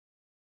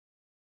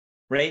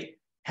 right?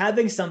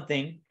 Having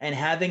something and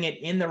having it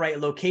in the right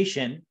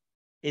location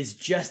is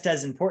just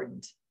as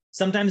important.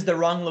 Sometimes the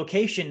wrong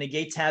location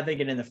negates having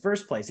it in the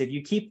first place. If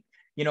you keep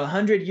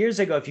 100 years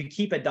ago, if you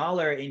keep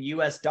 $1 in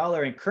US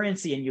dollar in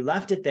currency and you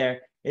left it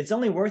there, it's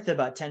only worth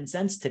about 10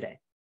 cents today,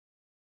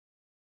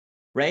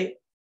 right?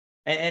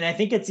 And I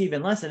think it's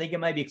even less. I think it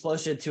might be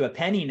closer to a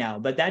penny now,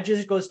 but that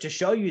just goes to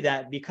show you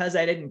that because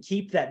I didn't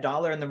keep that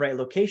dollar in the right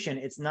location,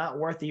 it's not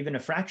worth even a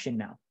fraction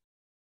now.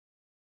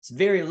 It's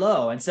very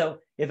low. And so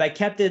if I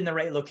kept it in the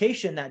right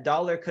location, that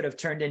dollar could have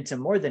turned into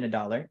more than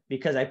 $1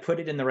 because I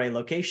put it in the right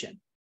location.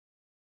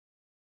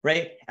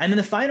 Right. And then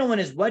the final one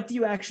is, what do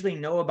you actually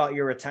know about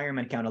your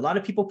retirement account? A lot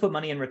of people put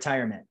money in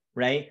retirement,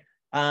 right?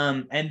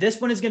 And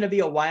this one is going to be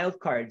a wild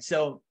card.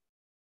 So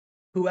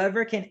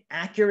whoever can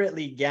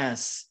accurately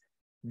guess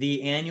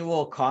the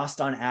annual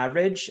cost on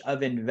average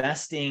of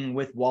investing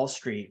with Wall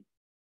Street,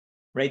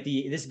 right?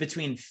 This is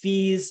between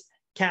fees,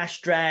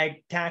 cash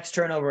drag, tax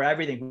turnover,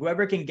 everything.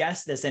 Whoever can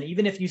guess this, and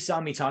even if you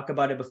saw me talk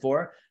about it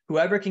before,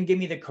 whoever can give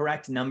me the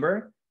correct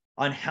number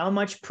on how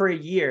much per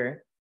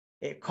year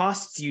it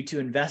costs you to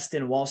invest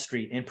in Wall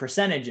Street in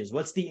percentages.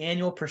 What's the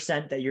annual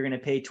percent that you're going to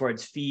pay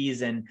towards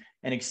fees and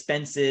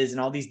expenses and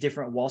all these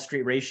different Wall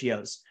Street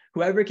ratios?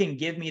 Whoever can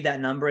give me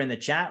that number in the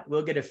chat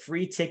will get a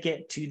free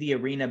ticket to the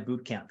Arena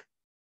Bootcamp.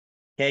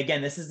 Okay,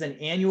 again, this is an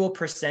annual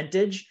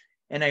percentage,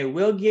 and I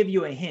will give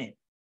you a hint.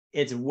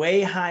 It's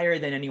way higher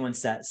than anyone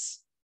says,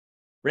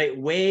 right?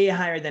 Way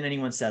higher than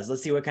anyone says.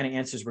 Let's see what kind of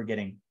answers we're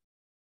getting.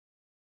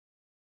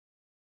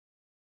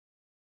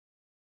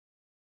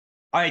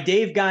 All right,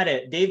 Dave got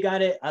it. Dave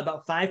got it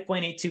about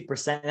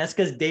 5.82%. That's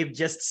because Dave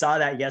just saw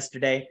that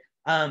yesterday.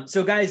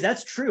 So guys,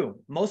 that's true.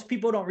 Most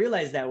people don't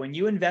realize that when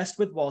you invest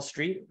with Wall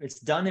Street,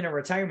 it's done in a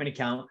retirement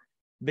account.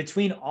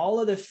 Between all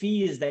of the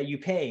fees that you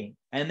pay,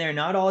 and they're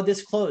not all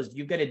disclosed,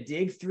 you've got to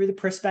dig through the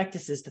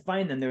prospectuses to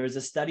find them. There was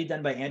a study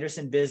done by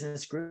Anderson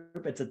Business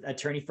Group. It's an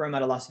attorney firm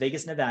out of Las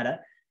Vegas,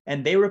 Nevada.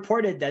 And they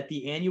reported that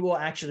the annual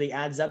actually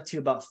adds up to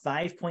about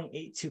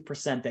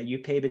 5.82% that you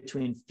pay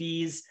between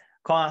fees,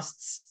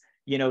 costs,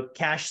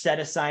 cash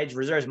set-asides,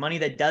 reserves, money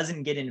that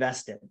doesn't get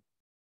invested,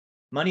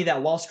 money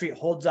that Wall Street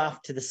holds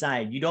off to the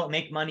side. You don't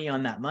make money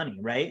on that money,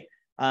 right?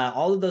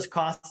 All of those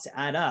costs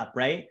add up,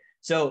 right?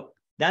 So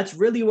that's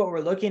really what we're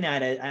looking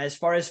at as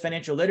far as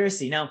financial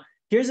literacy. Now,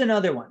 here's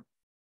another one.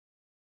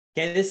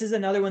 Okay, this is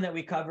another one that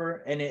we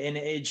cover, and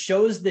it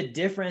shows the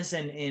difference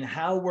in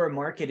how we're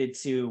marketed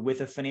to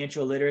with a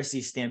financial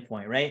literacy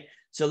standpoint, right?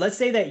 So let's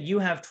say that you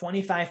have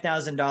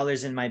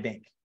 $25,000 in my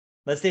bank.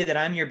 Let's say that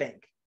I'm your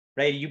bank,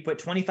 right? You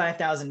put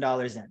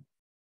 $25,000 in,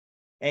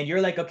 and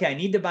you're like, okay, I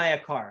need to buy a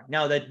car.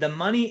 Now, the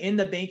money in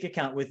the bank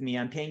account with me,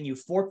 I'm paying you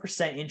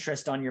 4%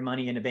 interest on your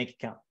money in a bank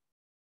account.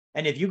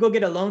 And if you go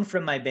get a loan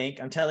from my bank,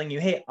 I'm telling you,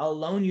 hey, I'll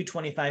loan you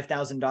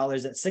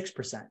 $25,000 at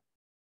 6%.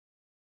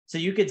 So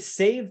you could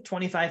save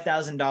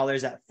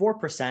 $25,000 at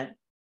 4%,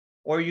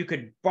 or you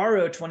could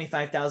borrow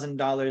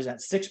 $25,000 at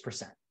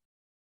 6%.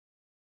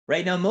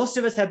 Right now, most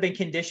of us have been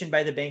conditioned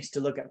by the banks to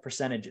look at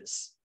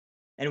percentages.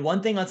 And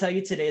one thing I'll tell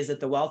you today is that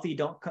the wealthy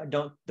don't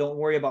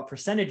worry about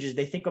percentages.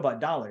 They think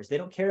about dollars. They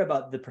don't care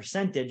about the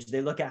percentage.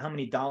 They look at how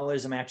many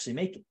dollars I'm actually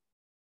making.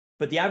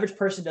 But the average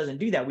person doesn't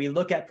do that. We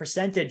look at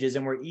percentages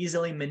and we're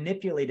easily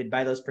manipulated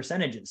by those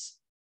percentages.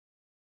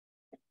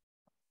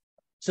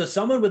 So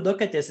someone would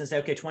look at this and say,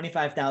 okay,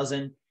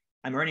 25,000,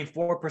 I'm earning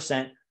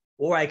 4%,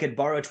 or I could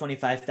borrow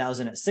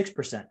 25,000 at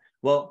 6%.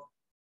 Well,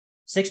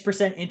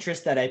 6%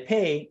 interest that I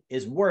pay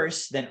is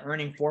worse than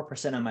earning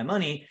 4% on my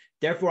money.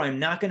 Therefore, I'm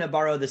not going to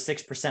borrow the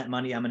 6%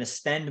 money. I'm going to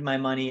spend my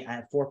money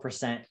at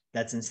 4%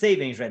 that's in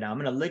savings right now. I'm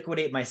going to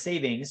liquidate my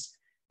savings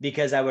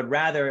because I would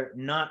rather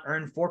not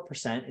earn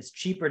 4%. It's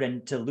cheaper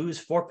to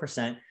lose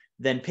 4%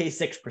 than pay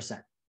 6%.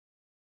 Does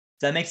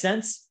that make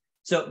sense?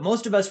 So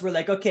most of us were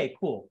like, okay,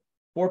 cool.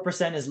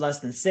 4% is less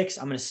than 6.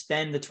 I'm going to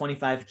spend the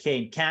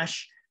 25K in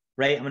cash,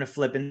 right? I'm going to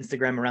flip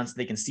Instagram around so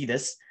they can see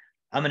this.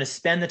 I'm going to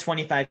spend the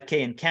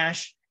 25K in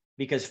cash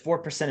because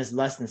 4% is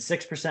less than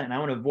 6%, and I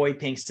want to avoid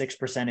paying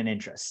 6% in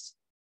interest.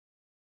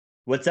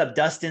 What's up?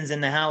 Dustin's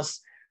in the house.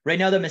 Right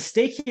now, the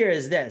mistake here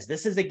is this.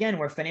 This is, again,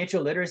 where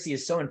financial literacy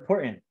is so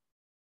important.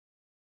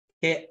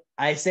 Okay,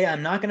 I say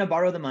I'm not going to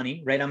borrow the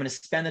money, right? I'm going to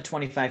spend the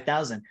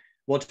 25,000.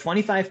 Well,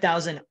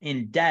 25,000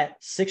 in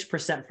debt,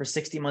 6% for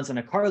 60 months on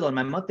a car loan,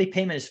 my monthly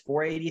payment is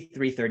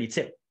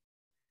 $483.32.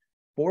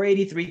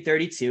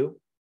 $483.32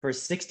 for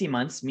 60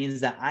 months means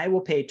that I will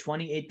pay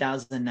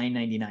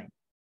 $28,999.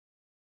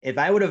 If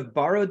I would have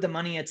borrowed the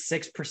money at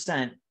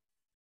 6%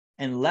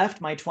 and left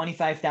my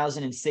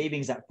 25,000 in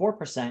savings at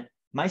 4%,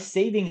 my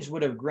savings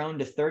would have grown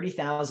to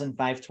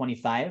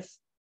 30,525,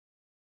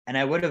 and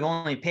I would have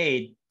only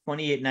paid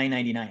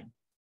 28,999.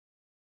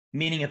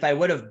 Meaning if I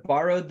would have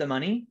borrowed the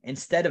money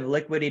instead of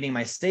liquidating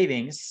my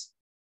savings,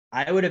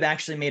 I would have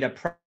actually made a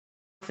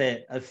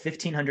profit of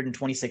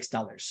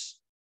 $1,526.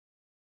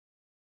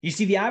 You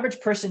see, the average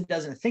person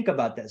doesn't think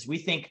about this. We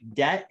think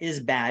debt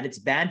is bad. It's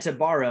bad to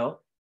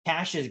borrow.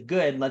 Cash is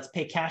good. Let's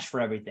pay cash for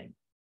everything.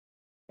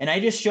 And I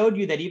just showed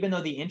you that even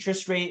though the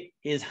interest rate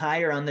is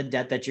higher on the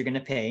debt that you're going to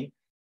pay,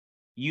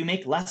 you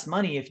make less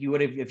money if you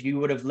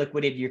would have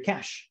liquidated your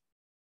cash,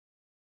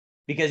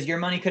 because your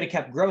money could have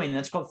kept growing.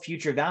 That's called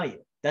future value.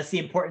 That's the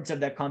importance of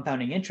that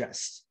compounding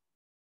interest,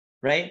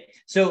 right?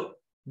 So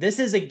this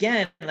is,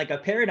 again, like a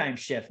paradigm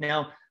shift.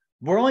 Now,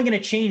 we would only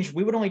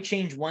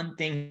change one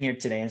thing here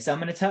today. And so I'm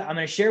going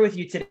to share with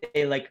you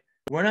today, like,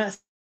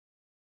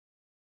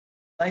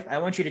 I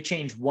want you to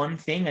change one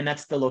thing, and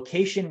that's the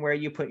location where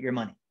you put your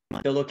money,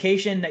 the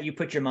location that you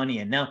put your money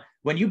in. Now,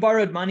 when you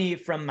borrowed money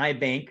from my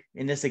bank,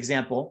 in this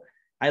example,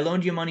 I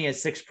loaned you money at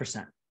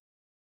 6%.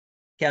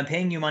 Okay, I'm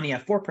paying you money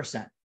at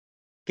 4%.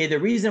 Okay, the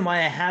reason why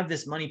I have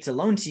this money to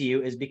loan to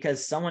you is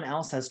because someone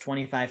else has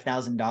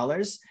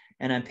 $25,000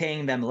 and I'm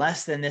paying them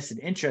less than this in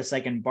interest. I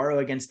can borrow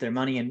against their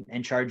money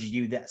and charge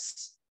you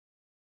this,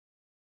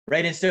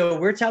 right? And so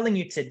we're telling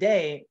you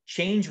today,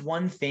 change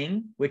one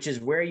thing, which is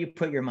where you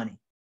put your money.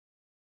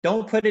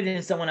 Don't put it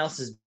in someone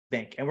else's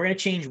bank. And we're going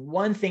to change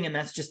one thing, and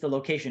that's just the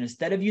location.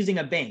 Instead of using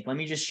a bank, let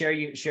me just share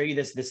you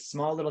this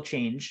small little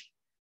change.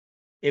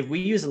 If we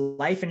use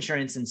life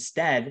insurance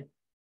instead,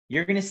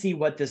 you're going to see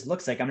what this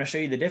looks like. I'm going to show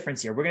you the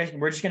difference here.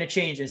 We're just going to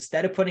change,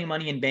 instead of putting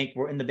money in the bank,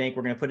 we're going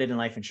to put it in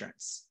life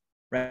insurance,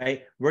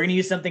 right? We're going to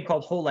use something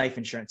called whole life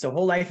insurance. So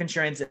whole life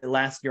insurance, it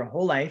lasts your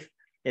whole life.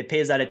 It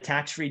pays out a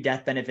tax-free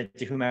death benefit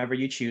to whomever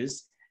you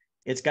choose.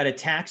 It's got a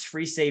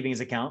tax-free savings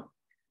account.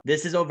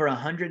 This is over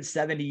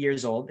 170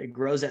 years old. It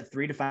grows at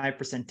 3 to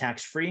 5%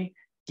 tax-free,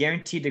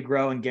 guaranteed to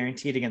grow and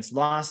guaranteed against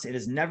loss. It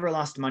has never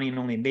lost money and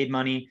only made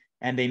money.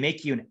 And they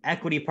make you an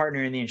equity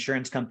partner in the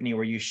insurance company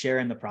where you share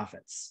in the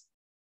profits.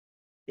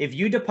 If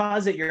you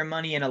deposit your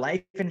money in a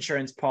life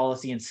insurance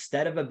policy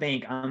instead of a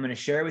bank, I'm going to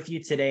share with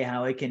you today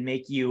how it can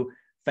make you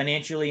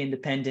financially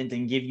independent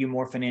and give you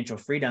more financial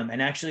freedom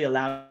and actually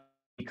allow you to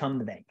become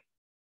the bank,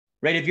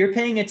 right? If you're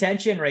paying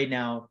attention right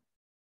now,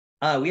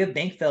 we have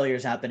bank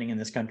failures happening in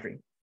this country,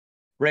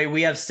 right?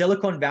 We have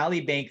Silicon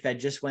Valley Bank that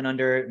just went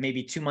under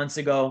maybe 2 months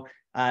ago.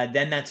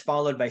 Then that's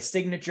followed by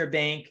Signature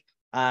Bank.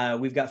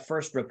 We've got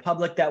First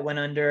Republic that went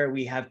under.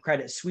 We have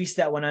Credit Suisse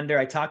that went under.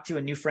 I talked to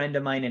a new friend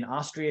of mine in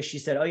Austria. She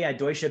said, oh yeah,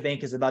 Deutsche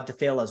Bank is about to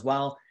fail as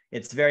well.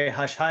 It's very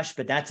hush hush,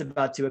 but that's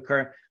about to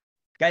occur.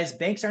 Guys,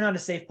 banks are not a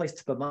safe place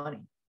to put money.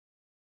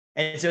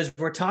 And so as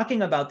we're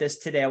talking about this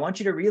today, I want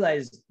you to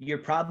realize you're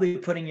probably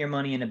putting your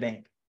money in a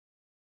bank,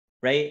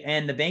 right?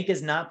 And the bank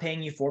is not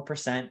paying you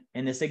 4%.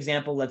 In this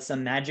example, let's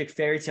some magic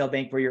fairy tale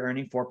bank where you're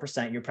earning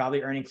 4%. You're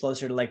probably earning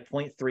closer to like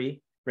 0.3,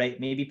 right?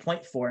 Maybe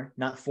 0.4,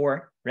 not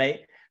 4,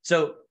 right?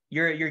 So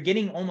you're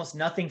getting almost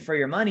nothing for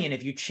your money. And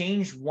if you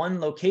change one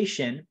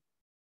location,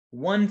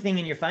 one thing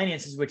in your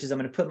finances, which is I'm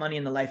going to put money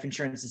in the life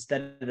insurance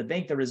instead of the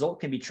bank, the result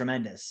can be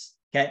tremendous.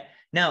 Okay.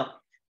 Now,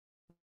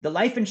 the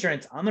life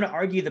insurance, I'm going to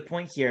argue the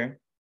point here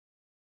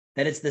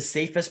that it's the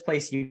safest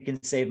place you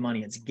can save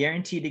money. It's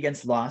guaranteed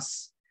against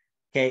loss.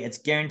 Okay. It's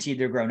guaranteed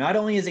to grow. Not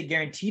only is it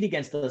guaranteed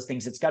against those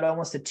things, it's got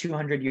almost a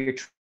 200-year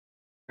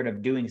record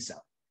of doing so.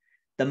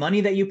 The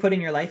money that you put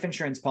in your life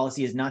insurance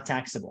policy is not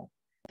taxable.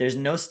 There's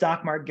no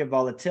stock market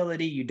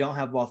volatility. You don't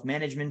have wealth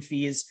management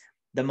fees.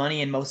 The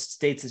money in most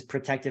states is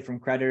protected from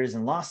creditors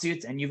and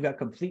lawsuits, and you've got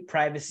complete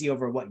privacy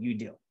over what you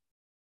do.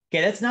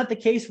 Okay, that's not the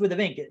case with a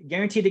bank.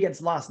 Guaranteed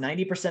against loss.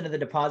 90% of the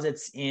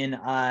deposits in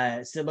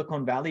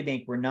Silicon Valley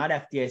Bank were not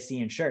FDIC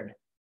insured.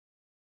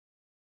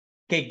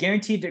 Okay,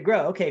 guaranteed to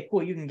grow. Okay,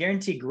 cool. You can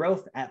guarantee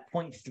growth at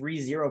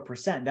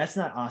 0.30%. That's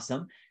not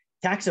awesome.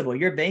 Taxable.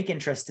 Your bank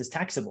interest is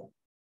taxable.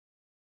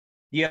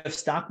 You have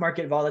stock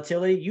market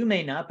volatility. You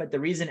may not, but the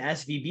reason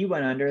SVB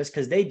went under is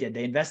because they did.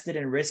 They invested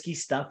in risky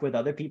stuff with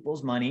other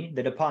people's money,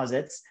 the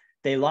deposits.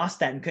 They lost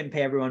that and couldn't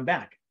pay everyone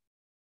back.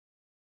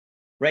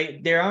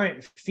 Right? There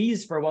aren't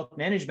fees for wealth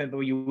management,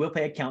 but you will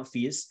pay account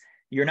fees.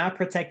 You're not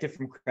protected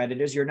from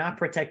creditors. You're not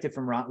protected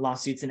from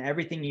lawsuits, and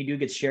everything you do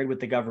gets shared with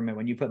the government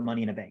when you put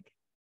money in a bank.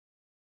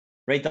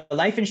 Right? The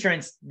life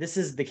insurance, this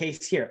is the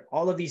case here.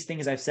 All of these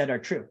things I've said are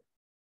true.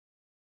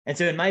 And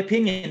so in my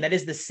opinion, that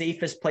is the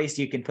safest place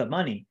you can put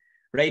money.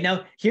 Right?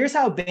 Now, here's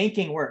how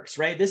banking works,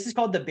 right? This is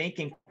called the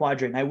banking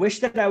quadrant. I wish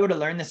that I would have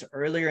learned this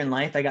earlier in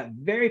life. I got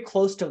very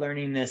close to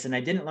learning this, and I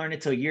didn't learn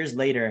it till years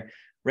later,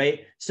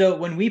 right? So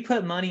when we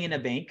put money in a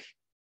bank,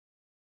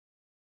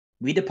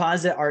 we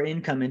deposit our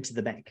income into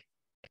the bank,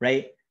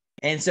 right?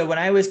 And so when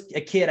I was a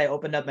kid, I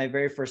opened up my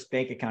very first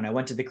bank account. I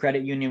went to the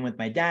credit union with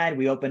my dad.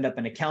 We opened up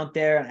an account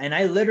there. And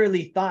I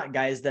literally thought,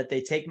 guys, that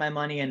they take my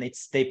money and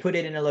they put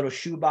it in a little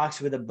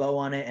shoebox with a bow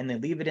on it, and they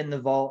leave it in the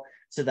vault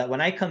so that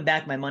when I come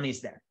back, my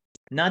money's there.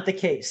 Not the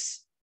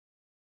case.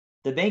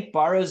 The bank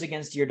borrows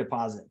against your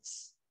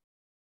deposits.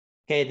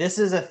 Okay, this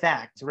is a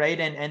fact, right?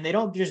 And they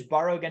don't just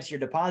borrow against your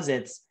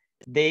deposits.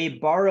 They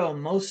borrow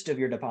most of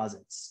your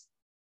deposits.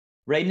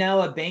 Right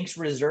now, a bank's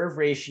reserve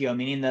ratio,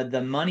 meaning that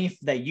the money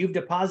that you've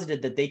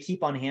deposited that they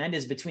keep on hand,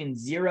 is between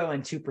 0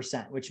 and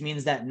 2%, which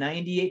means that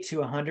 98 to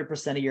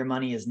 100% of your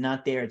money is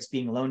not there. It's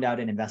being loaned out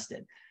and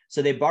invested.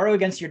 So they borrow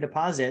against your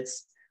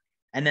deposits,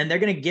 and then they're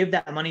going to give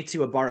that money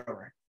to a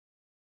borrower.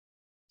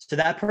 So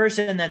that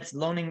person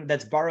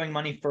that's borrowing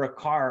money for a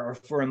car or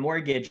for a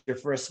mortgage or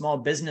for a small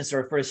business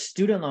or for a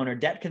student loan or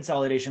debt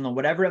consolidation loan,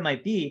 whatever it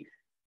might be,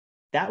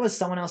 that was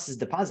someone else's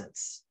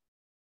deposits.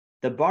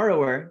 The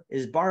borrower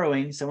is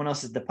borrowing someone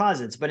else's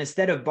deposits, but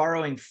instead of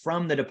borrowing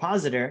from the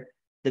depositor,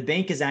 the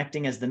bank is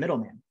acting as the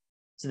middleman.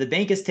 So the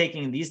bank is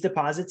taking these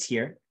deposits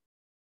here,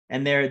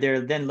 and they're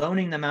then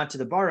loaning them out to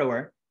the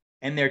borrower,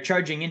 and they're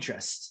charging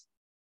interest,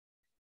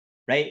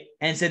 right?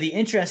 And so the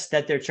interest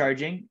that they're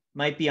charging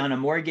might be on a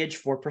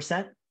mortgage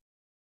 4%,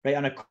 right?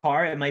 On a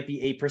car, it might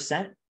be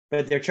 8%,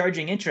 but they're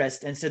charging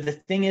interest. And so the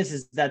thing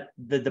is that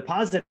the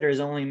depositor is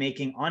only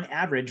making on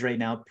average right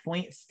now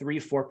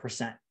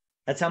 0.34%.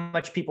 That's how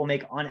much people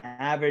make on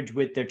average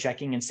with their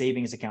checking and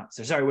savings accounts.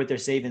 Or sorry, with their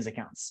savings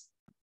accounts,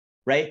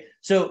 right?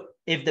 So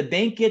if the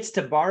bank gets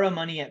to borrow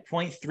money at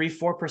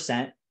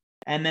 0.34%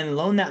 and then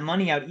loan that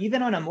money out,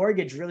 even on a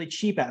mortgage really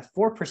cheap at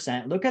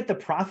 4%, look at the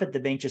profit the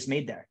bank just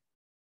made there.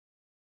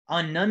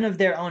 On none of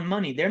their own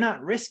money. They're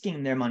not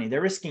risking their money. They're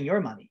risking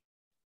your money.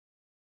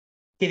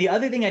 Okay, the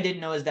other thing I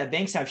didn't know is that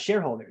banks have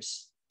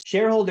shareholders.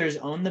 Shareholders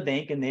own the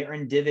bank and they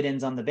earn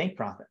dividends on the bank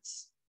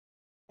profits.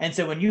 And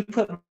so when you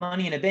put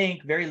money in a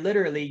bank, very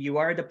literally, you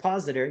are a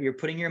depositor. You're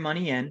putting your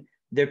money in.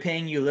 They're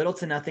paying you little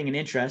to nothing in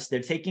interest.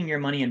 They're taking your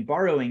money and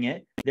borrowing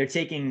it. They're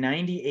taking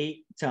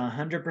 98 to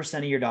 100%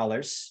 of your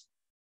dollars,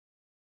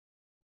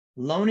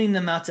 loaning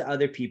them out to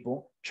other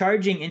people,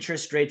 charging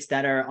interest rates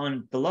that are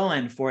on the low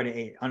end 4 to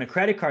 8. On a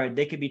credit card,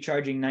 they could be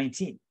charging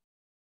 19,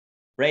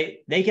 right?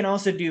 They can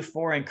also do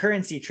foreign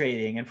currency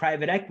trading and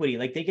private equity.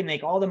 Like they can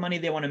make all the money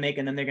they want to make,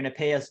 and then they're going to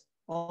pay us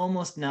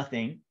almost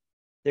nothing.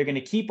 They're going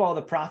to keep all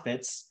the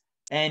profits,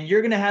 and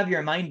you're going to have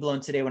your mind blown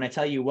today when I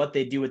tell you what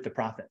they do with the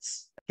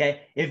profits.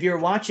 Okay. If you're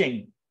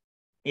watching,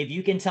 if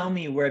you can tell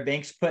me where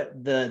banks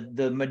put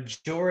the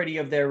majority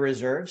of their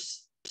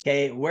reserves,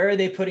 okay, where are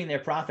they putting their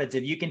profits?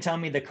 If you can tell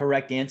me the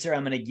correct answer,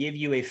 I'm going to give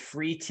you a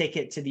free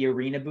ticket to the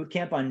Arena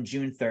Bootcamp on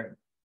June 3rd.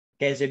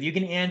 Okay. So if you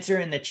can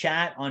answer in the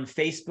chat on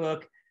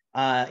Facebook,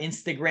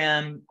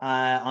 Instagram,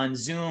 on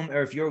Zoom,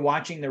 or if you're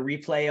watching the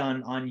replay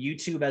on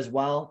YouTube as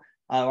well,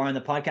 or on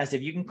the podcast,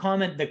 if you can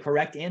comment the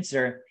correct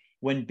answer,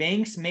 when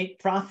banks make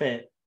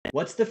profit,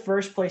 what's the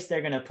first place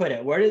they're going to put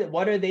it?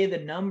 What are they the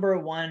number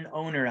one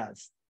owner of?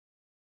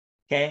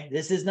 Okay,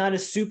 this is not a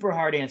super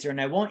hard answer,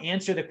 and I won't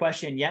answer the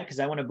question yet because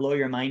I want to blow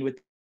your mind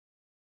with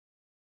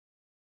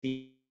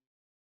the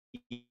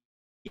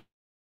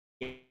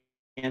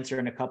answer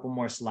in a couple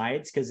more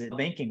slides because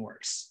banking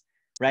works,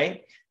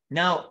 right?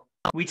 Now,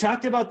 we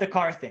talked about the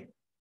car thing.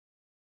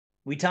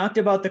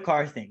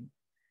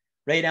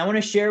 Right? I want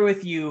to share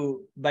with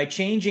you, by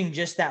changing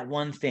just that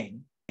one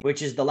thing,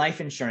 which is the life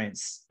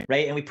insurance,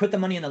 right? And we put the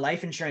money in the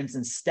life insurance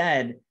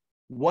instead.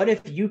 What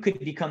if you could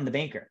become the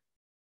banker?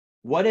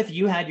 What if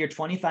you had your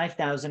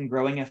 25,000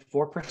 growing at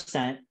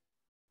 4%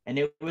 and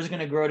it was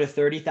going to grow to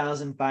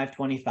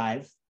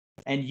 30,525,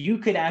 and you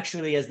could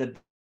actually, as the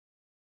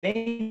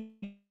banker,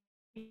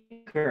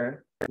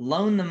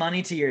 loan the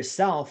money to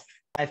yourself,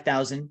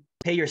 5,000,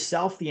 pay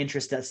yourself the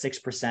interest at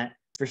 6%,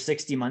 for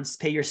 60 months,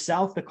 pay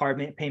yourself the car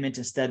payment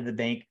instead of the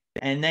bank.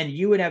 And then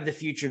you would have the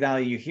future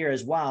value here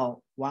as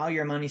well, while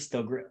your money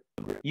still grew.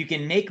 You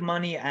can make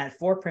money at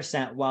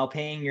 4% while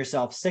paying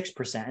yourself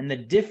 6%. And the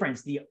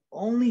difference, the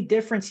only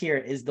difference here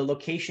is the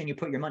location you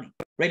put your money,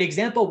 right?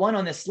 Example one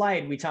on this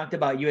slide, we talked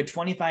about you had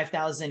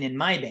 25,000 in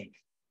my bank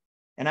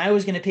and I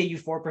was going to pay you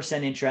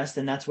 4% interest,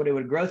 and that's what it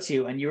would grow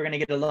to. And you were going to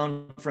get a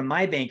loan from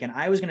my bank and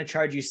I was going to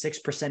charge you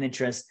 6%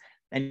 interest,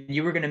 and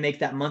you were going to make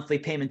that monthly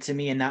payment to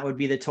me. And that would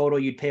be the total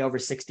you'd pay over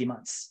 60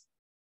 months.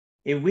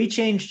 If we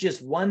change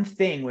just one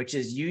thing, which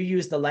is you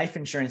use the life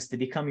insurance to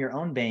become your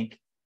own bank,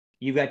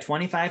 you've got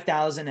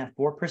 25,000 at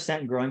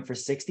 4% growing for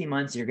 60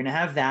 months. You're going to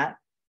have that.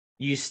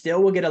 You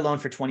still will get a loan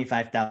for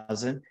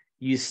 25,000.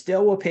 You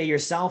still will pay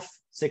yourself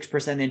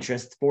 6%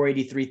 interest,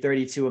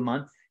 483.32 a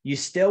month. You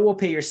still will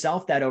pay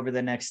yourself that over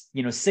the next,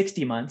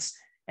 60 months.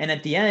 And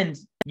at the end,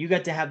 you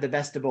got to have the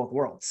best of both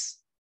worlds,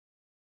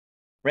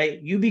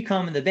 right? You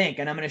become the bank.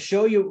 And I'm going to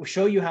show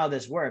you how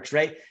this works,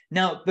 right?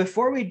 Now,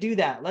 before we do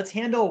that, let's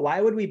handle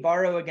why would we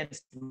borrow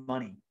against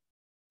money?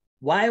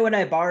 Why would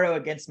I borrow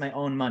against my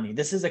own money?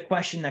 This is a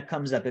question that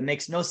comes up. It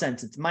makes no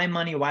sense. It's my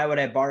money. Why would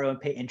I borrow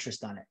and pay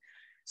interest on it?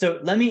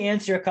 So let me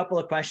answer a couple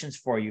of questions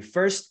for you.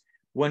 First,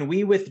 when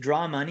we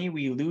withdraw money,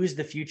 we lose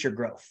the future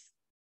growth.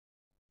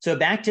 So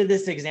back to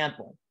this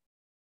example,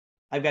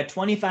 I've got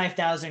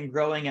 25,000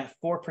 growing at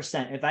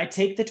 4%. If I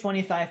take the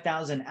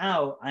 25,000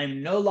 out,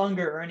 I'm no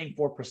longer earning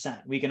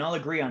 4%. We can all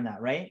agree on that,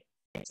 right?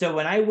 So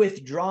when I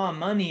withdraw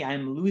money,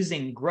 I'm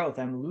losing growth.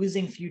 I'm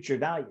losing future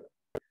value,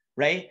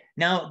 right?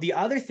 Now, the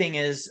other thing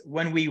is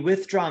when we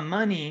withdraw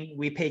money,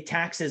 we pay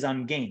taxes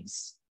on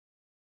gains,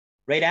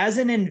 right? As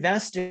an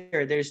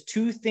investor, there's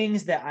two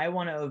things that I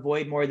want to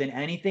avoid more than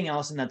anything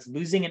else, and that's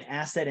losing an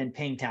asset and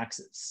paying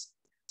taxes.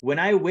 When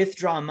I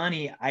withdraw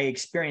money, I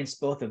experience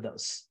both of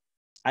those.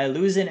 I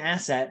lose an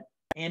asset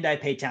and I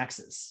pay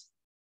taxes,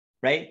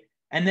 right?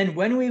 And then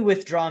when we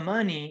withdraw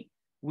money,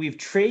 we've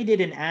traded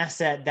an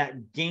asset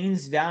that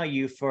gains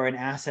value for an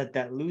asset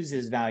that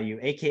loses value,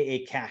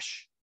 AKA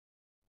cash.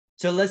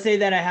 So let's say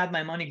that I have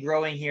my money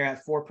growing here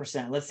at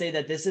 4%. Let's say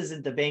that this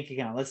isn't the bank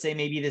account. Let's say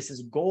maybe this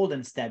is gold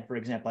instead, for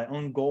example. I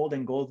own gold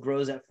and gold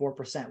grows at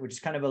 4%, which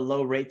is kind of a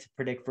low rate to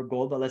predict for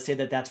gold, but let's say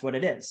that that's what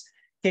it is.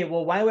 Okay,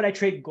 well, why would I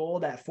trade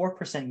gold at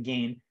 4%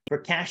 gain for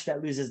cash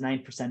that loses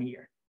 9% a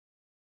year?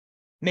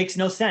 Makes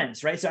no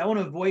sense, right? So I want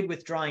to avoid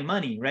withdrawing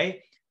money,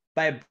 right?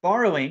 By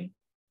borrowing,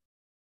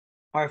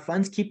 our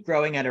funds keep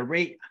growing at a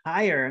rate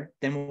higher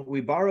than what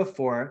we borrow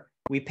for.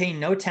 We pay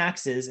no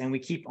taxes and we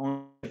keep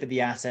owning for the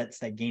assets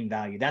that gain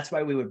value. That's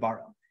why we would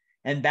borrow.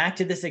 And back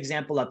to this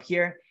example up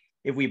here,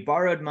 if we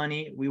borrowed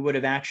money, we would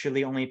have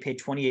actually only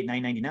paid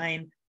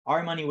 $28,999.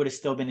 Our money would have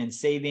still been in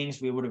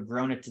savings. We would have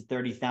grown it to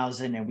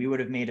 30,000 and we would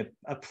have made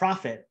a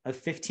profit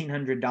of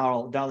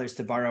 $1,500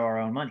 to borrow our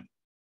own money.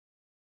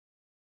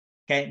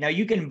 Okay, now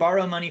you can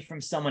borrow money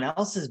from someone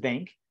else's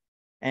bank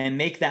and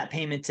make that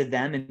payment to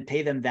them and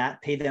pay them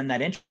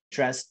that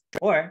interest,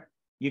 or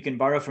you can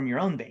borrow from your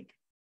own bank.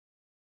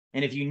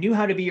 And if you knew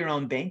how to be your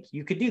own bank,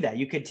 you could do that.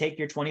 You could take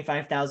your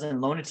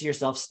 25,000, loan it to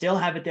yourself, still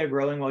have it there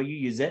growing while you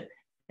use it,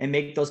 and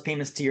make those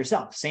payments to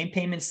yourself. Same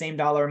payments, same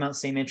dollar amount,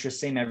 same interest,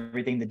 same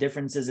everything. The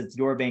difference is it's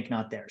your bank,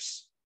 not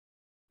theirs,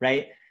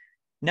 right?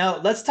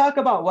 Now, let's talk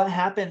about what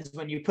happens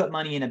when you put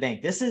money in a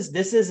bank. This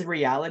is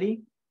reality.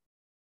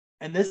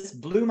 And this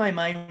blew my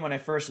mind when I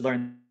first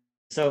learned.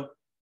 So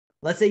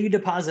let's say you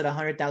deposit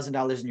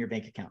 $100,000 in your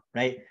bank account,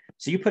 right?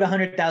 So you put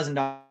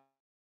 $100,000,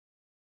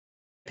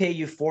 pay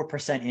you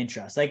 4%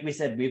 interest. Like we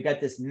said, we've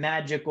got this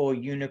magical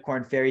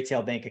unicorn fairy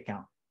tale bank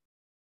account.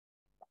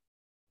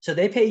 So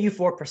they pay you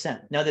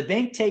 4%. Now the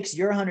bank takes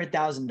your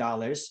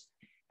 $100,000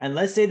 and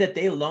let's say that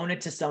they loan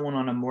it to someone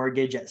on a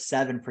mortgage at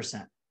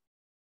 7%.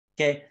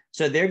 Okay,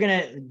 so they're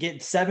going to get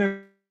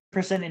 7%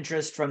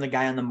 interest from the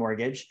guy on the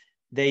mortgage.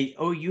 They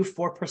owe you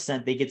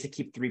 4%. They get to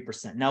keep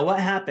 3%. Now what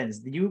happens?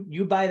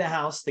 You buy the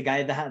house. The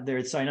guy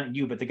sorry, not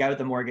you, but the guy with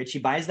the mortgage. He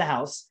buys the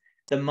house.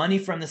 The money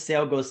from the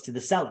sale goes to the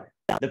seller.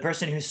 The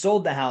person who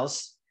sold the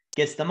house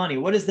gets the money.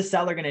 What is the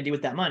seller going to do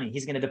with that money?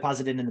 He's going to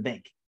deposit it in the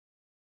bank.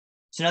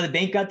 So now the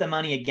bank got the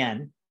money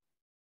again,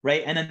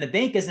 right? And then the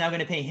bank is now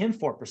going to pay him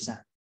 4%.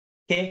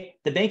 Okay,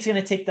 the bank's going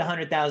to take the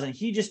 100,000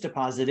 he just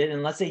deposited,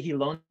 and let's say he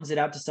loans it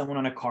out to someone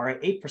on a car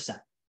at 8%.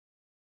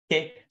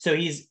 Okay, so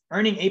he's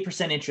earning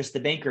 8% interest. The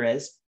banker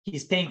is.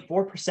 He's paying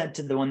 4%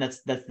 to the one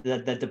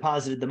that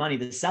deposited the money,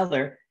 the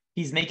seller.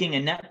 He's making a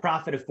net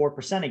profit of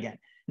 4% again.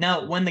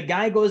 Now, when the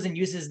guy goes and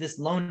uses this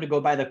loan to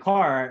go buy the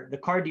car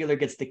dealer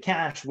gets the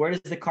cash. Where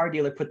does the car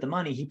dealer put the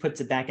money? He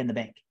puts it back in the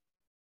bank,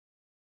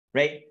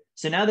 right?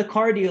 So now the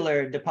car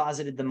dealer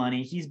deposited the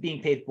money. He's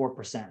being paid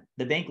 4%.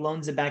 The bank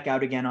loans it back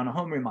out again on a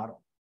home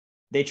remodel.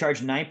 They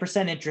charge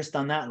 9% interest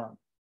on that loan,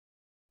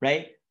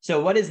 right?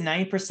 So what is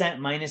 9%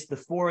 minus the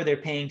 4 they're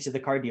paying to the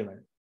car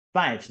dealer?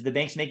 5. So the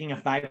bank's making a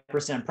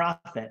 5%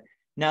 profit.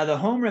 Now the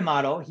home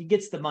remodel, he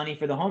gets the money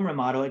for the home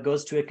remodel. It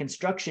goes to a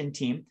construction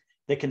team.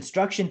 The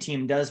construction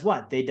team does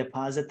what? They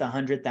deposit the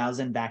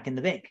 100,000 back in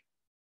the bank.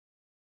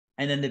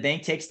 And then the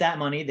bank takes that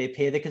money. They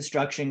pay the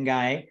construction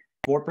guy.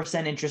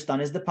 4% interest on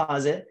his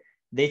deposit.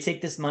 They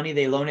take this money,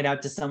 they loan it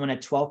out to someone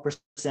at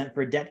 12%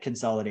 for debt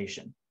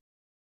consolidation.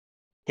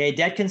 Okay,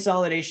 debt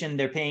consolidation,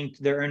 they're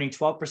earning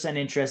 12%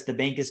 interest. The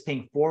bank is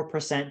paying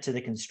 4% to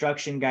the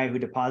construction guy who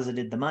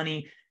deposited the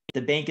money.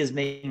 The bank is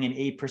making an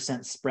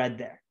 8% spread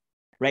there,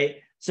 right?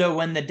 So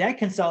when the debt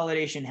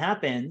consolidation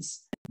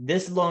happens,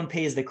 this loan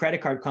pays the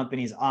credit card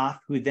companies off,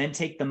 who then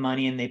take the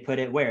money and they put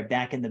it where?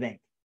 Back in the bank.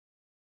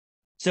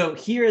 So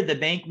here the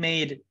bank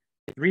made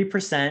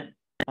 3%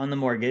 on the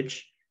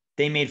mortgage.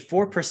 They made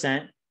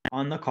 4%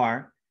 on the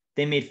car.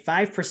 They made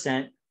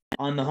 5%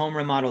 on the home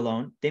remodel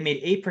loan. They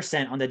made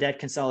 8% on the debt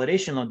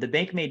consolidation loan. The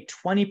bank made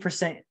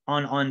 20%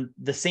 on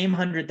the same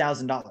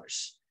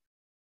 $100,000.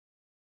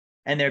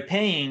 And they're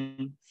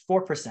paying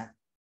 4%.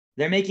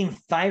 They're making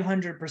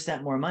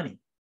 500% more money,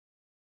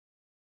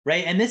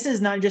 right? And this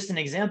is not just an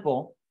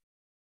example.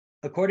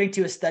 According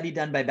to a study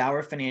done by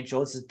Bauer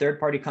Financial, it's a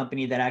third-party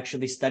company that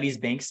actually studies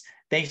banks.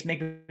 Banks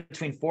make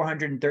between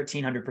 400 and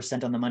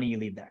 1,300% on the money you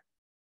leave there.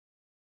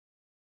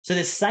 So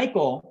this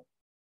cycle,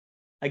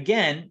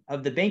 again,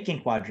 of the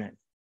banking quadrant,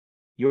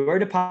 you're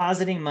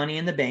depositing money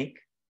in the bank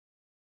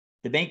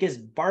is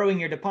borrowing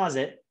your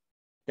deposit,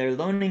 they're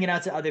loaning it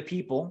out to other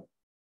people,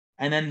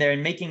 and then they're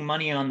making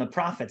money on the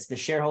profits. The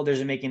shareholders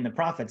are making the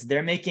profits.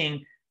 They're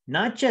making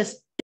not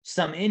just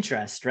some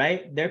interest,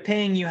 right? They're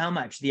paying you how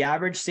much? The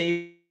average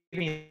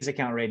savings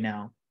account right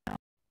now,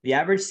 the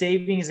average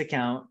savings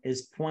account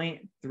is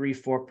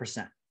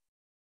 0.34%.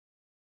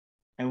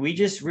 And we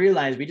just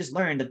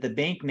learned that the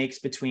bank makes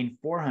between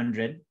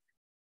 400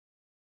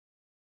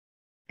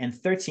 and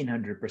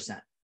 1,300%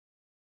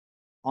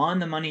 on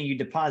the money you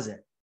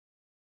deposit.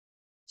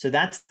 So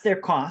that's their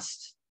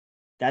cost.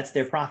 That's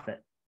their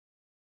profit.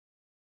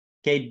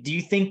 Okay. Do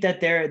you think that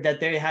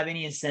they have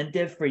any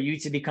incentive for you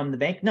to become the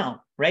bank?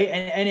 No. Right.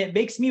 And it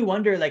makes me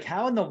wonder, like,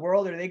 how in the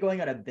world are they going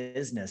out of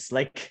business?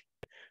 Like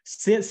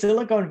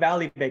Silicon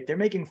Valley Bank, they're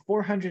making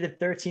 400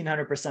 to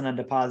 1,300% on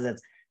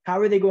deposits.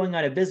 How are they going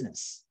out of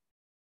business?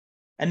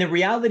 And the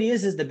reality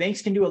is the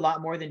banks can do a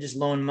lot more than just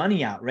loan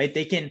money out, right?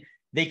 They can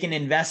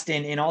invest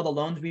in all the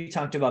loans we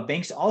talked about.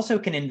 Banks also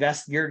can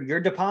invest your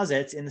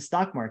deposits in the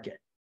stock market.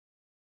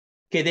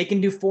 Okay, they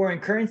can do foreign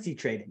currency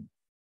trading,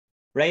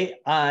 right?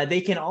 They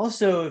can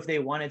also, if they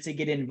wanted to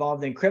get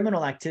involved in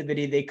criminal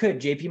activity, they could.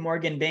 JP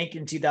Morgan Bank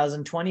in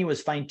 2020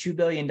 was fined $2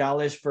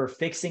 billion for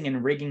fixing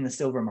and rigging the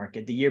silver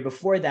market. The year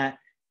before that,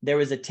 there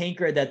was a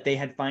tanker that they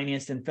had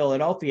financed in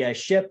Philadelphia, a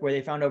ship where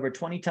they found over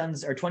 20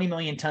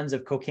 million tons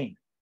of cocaine,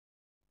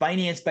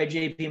 financed by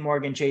JP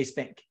Morgan Chase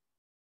Bank.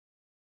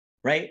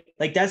 Right?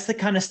 Like, that's the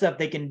kind of stuff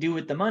they can do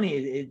with the money.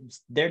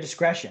 It's their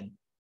discretion.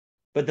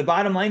 But the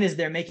bottom line is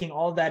they're making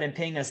all that and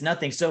paying us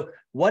nothing. So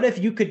what if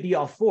you could be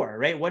all for,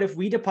 right? What if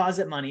we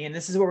deposit money, and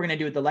this is what we're going to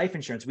do with the life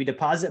insurance. We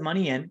deposit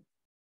money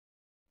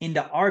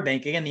into our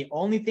bank. Again, the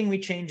only thing we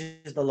change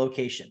is the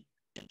location.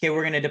 Okay,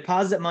 we're going to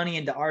deposit money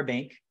into our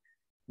bank.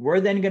 We're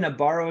then going to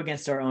borrow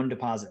against our own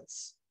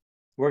deposits.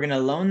 We're going to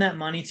loan that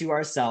money to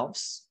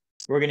ourselves.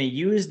 We're going to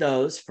use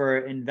those for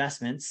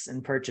investments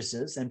and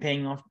purchases and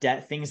paying off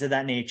debt, things of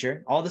that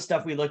nature, all the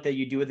stuff we looked at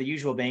you do with the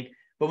usual bank.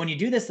 But when you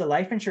do this, the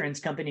life insurance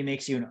company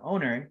makes you an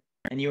owner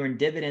and you earn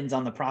dividends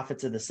on the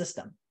profits of the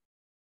system.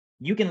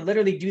 You can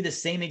literally do the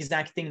same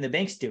exact thing the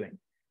bank's doing.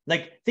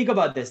 Like, think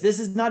about this. This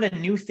is not a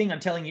new thing I'm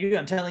telling you.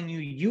 I'm telling you,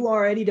 you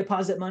already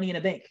deposit money in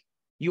a bank.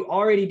 You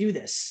already do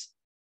this.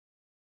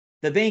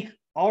 The bank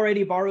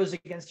already borrows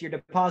against your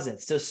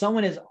deposits. So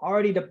someone is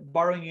already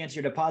borrowing against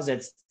your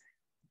deposits.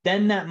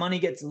 Then that money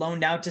gets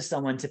loaned out to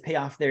someone to pay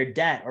off their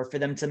debt or for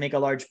them to make a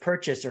large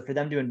purchase or for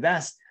them to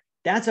invest.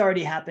 That's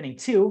already happening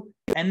too.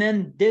 And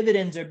then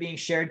dividends are being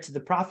shared to the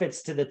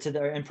profits to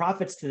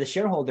the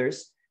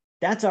shareholders.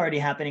 That's already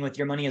happening with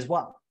your money as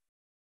well.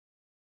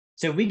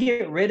 So if we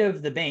get rid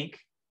of the bank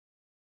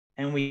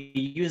and we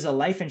use a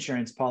life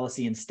insurance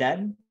policy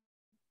instead,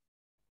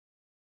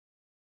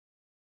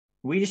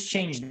 we just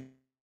changed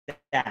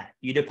that.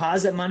 You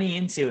deposit money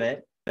into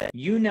it.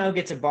 You now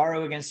get to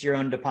borrow against your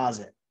own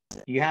deposit.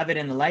 You have it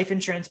in the life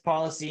insurance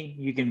policy.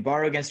 You can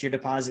borrow against your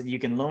deposit. You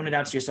can loan it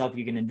out to yourself.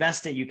 You can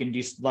invest it. You can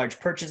do large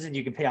purchases.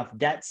 You can pay off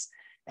debts.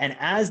 And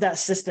as that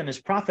system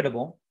is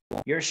profitable,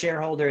 you're a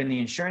shareholder in the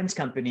insurance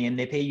company and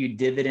they pay you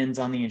dividends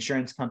on the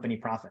insurance company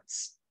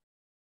profits.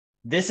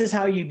 This is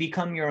how you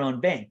become your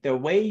own bank. The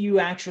way you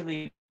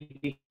actually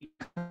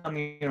become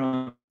your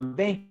own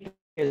bank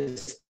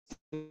is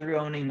through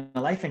owning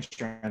the life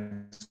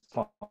insurance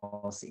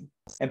policy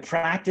and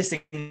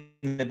practicing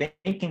the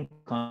banking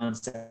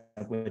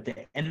concept with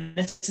it. And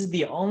this is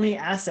the only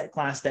asset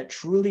class that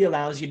truly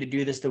allows you to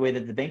do this the way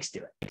that the banks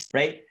do it,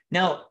 right?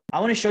 Now, I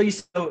want to show you,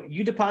 so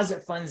you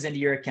deposit funds into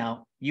your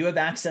account, you have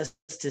access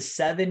to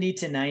 70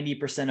 to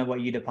 90% of what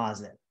you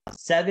deposit,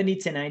 70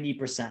 to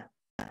 90%.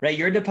 Right,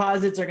 your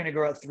deposits are going to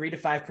grow at 3 to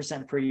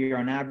 5% per year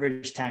on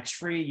average,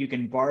 tax-free. You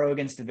can borrow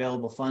against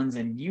available funds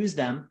and use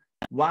them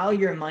while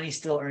your money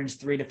still earns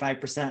 3 to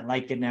 5%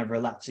 like it never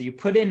left. So you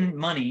put in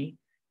money,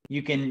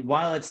 you can,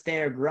 while it's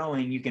there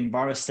growing, you can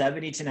borrow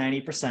 70 to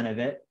 90% of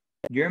it.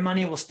 your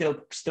money will still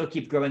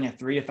keep growing at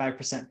 3 to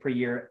 5% per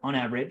year on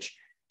average.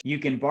 You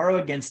can borrow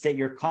against it.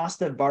 Your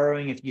cost of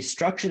borrowing, if you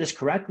structure this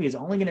correctly, is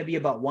only going to be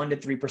about 1 to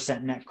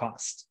 3% net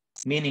cost,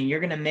 meaning you're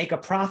going to make a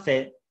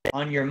profit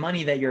on your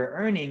money that you're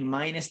earning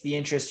minus the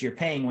interest you're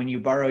paying when you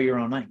borrow your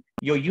own money.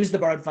 You'll use the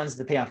borrowed funds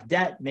to pay off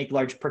debt, make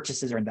large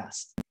purchases, or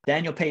invest.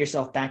 Then you'll pay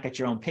yourself back at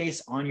your own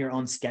pace on your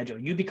own schedule.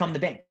 You become the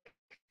bank.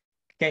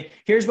 Okay,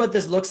 here's what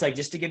this looks like,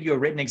 just to give you a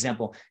written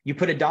example. You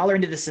put $1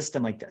 into the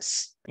system like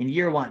this in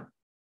year one.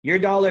 Your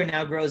dollar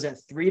now grows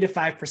at 3 to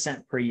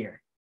 5% per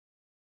year,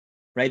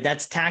 right?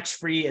 That's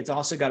tax-free. It's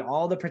also got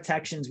all the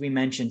protections we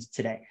mentioned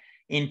today.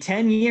 In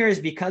 10 years,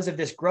 because of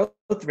this growth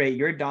rate,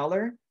 your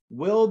dollar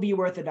will be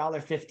worth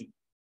 $1.50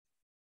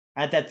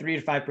 at that 3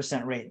 to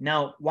 5% rate.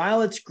 Now,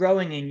 while it's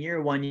growing in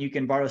year one, you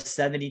can borrow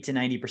 70 to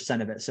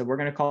 90% of it. So we're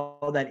going to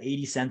call that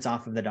 80 cents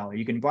off of the dollar.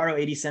 You can borrow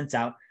 80 cents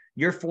out.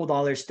 Your full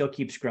dollar still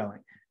keeps growing.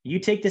 You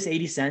take this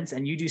 80 cents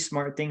and you do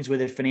smart things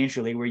with it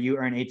financially where you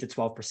earn 8 to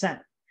 12%.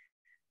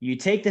 You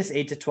take this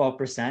 8 to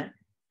 12%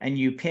 and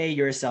you pay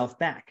yourself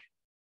back,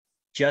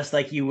 just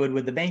like you would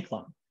with the bank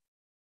loan,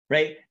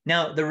 right?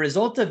 Now, the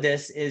result of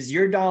this is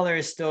your dollar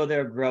is still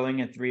there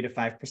growing at 3 to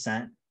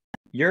 5%.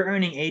 You're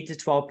earning 8 to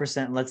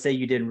 12%. Let's say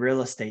you did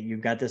real estate.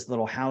 You've got this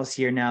little house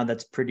here now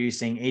that's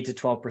producing 8 to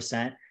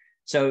 12%.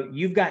 So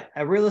you've got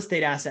a real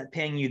estate asset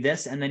paying you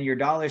this, and then your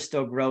dollar is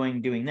still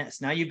growing doing this.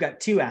 Now you've got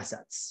two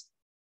assets.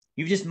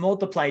 You've just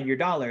multiplied your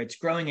dollar. It's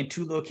growing in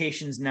two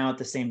locations now at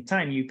the same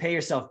time. You pay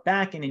yourself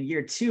back, and in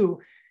year two,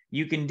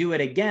 you can do it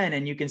again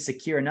and you can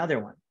secure another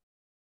one,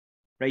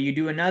 right? You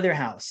do another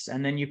house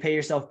and then you pay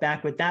yourself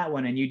back with that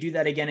one, and you do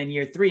that again in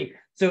year three.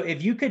 So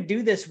if you could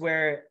do this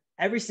where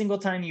every single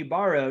time you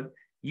borrowed,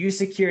 you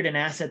secured an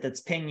asset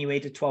that's paying you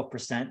 8 to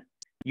 12%,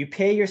 you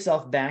pay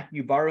yourself back,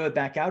 you borrow it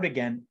back out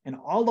again, and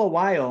all the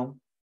while,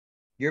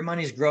 your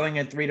money's growing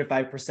at 3 to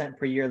 5%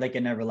 per year like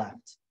it never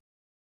left.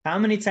 How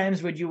many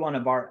times would you want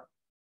to borrow?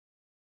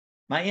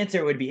 My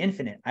answer would be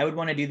infinite. I would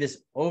want to do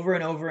this over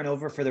and over and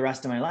over for the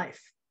rest of my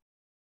life,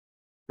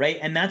 right?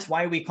 And that's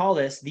why we call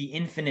this the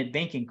infinite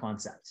banking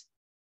concept,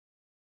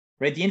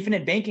 right? The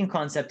infinite banking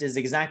concept is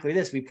exactly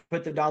this. We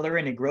put the dollar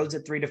in, it grows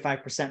at 3 to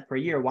 5% per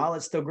year. While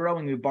it's still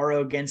growing, we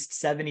borrow against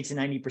 70 to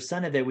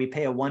 90% of it. We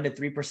pay a 1 to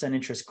 3%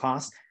 interest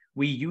cost.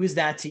 We use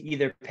that to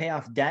either pay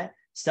off debt,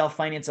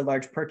 self-finance a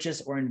large purchase,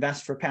 or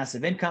invest for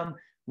passive income.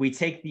 We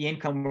take the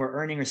income we're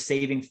earning or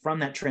saving from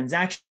that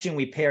transaction,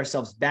 we pay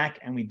ourselves back,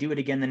 and we do it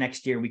again the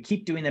next year. We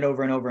keep doing that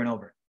over and over and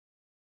over,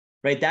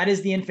 right? That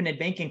is the infinite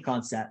banking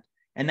concept.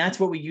 And that's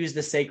what we use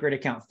the sacred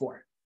account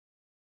for,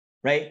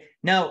 right?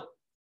 Now,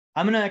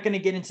 I'm not going to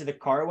get into the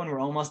car one. We're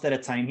almost out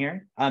of time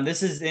here.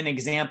 This is an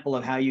example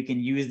of how you can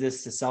use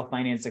this to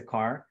self-finance a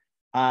car.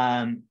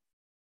 But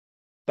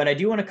I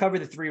do want to cover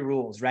the 3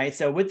 rules, right?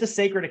 So with the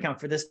sacred account,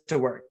 for this to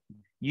work,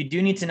 you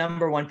do need to,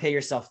 number one, pay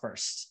yourself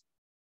first,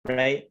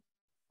 right?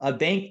 A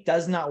bank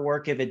does not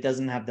work if it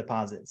doesn't have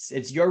deposits.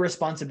 It's your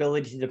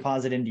responsibility to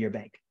deposit into your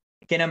bank.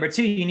 Okay, number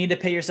 2, you need to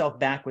pay yourself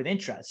back with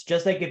interest.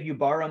 Just like if you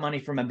borrow money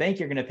from a bank,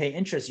 you're going to pay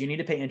interest. You need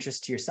to pay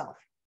interest to yourself.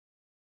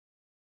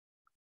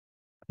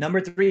 Number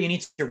 3, you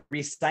need to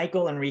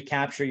recycle and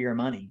recapture your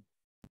money,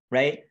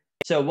 right?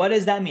 So what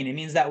does that mean? It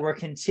means that we're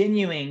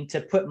continuing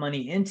to put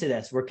money into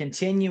this. We're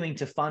continuing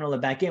to funnel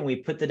it back in. We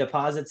put the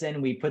deposits in,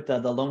 we put the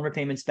loan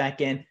repayments back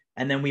in,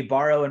 and then we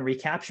borrow and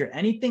recapture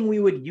anything we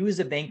would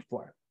use a bank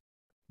for.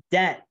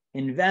 Debt,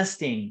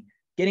 investing,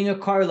 getting a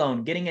car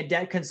loan, getting a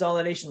debt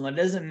consolidation loan, it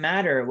doesn't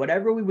matter.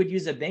 Whatever we would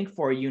use a bank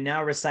for, you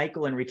now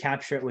recycle and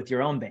recapture it with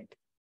your own bank,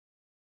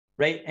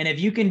 right? And if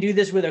you can do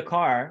this with a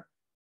car,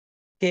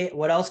 okay,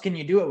 what else can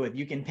you do it with?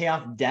 You can pay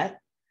off debt.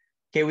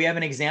 Okay, we have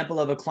an example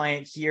of a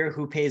client here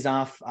who pays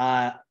off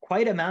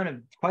quite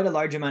a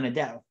large amount of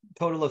debt, a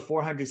total of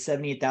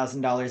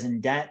 $478,000 in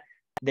debt.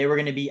 They were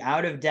going to be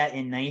out of debt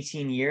in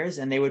 19 years,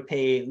 and they would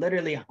pay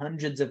literally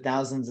hundreds of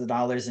thousands of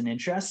dollars in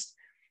interest.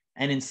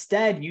 And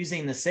instead,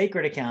 using the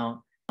sacred account,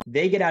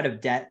 they get out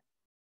of debt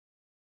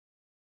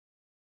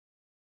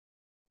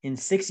in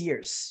 6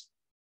 years.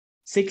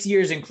 6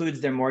 years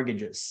includes their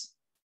mortgages,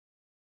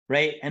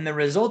 right? And the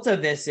result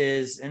of this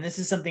is, and this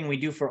is something we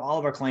do for all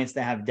of our clients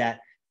that have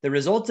debt, the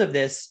result of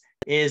this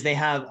is they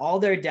have all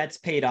their debts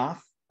paid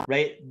off,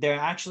 right? They're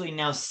actually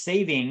now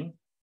saving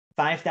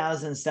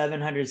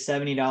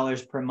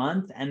 $5,770 per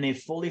month, and they've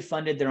fully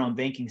funded their own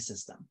banking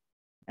system.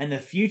 And the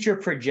future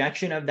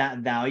projection of that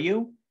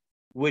value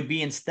would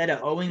be, instead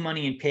of owing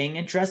money and paying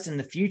interest in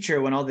the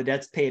future, when all the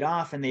debt's paid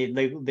off and they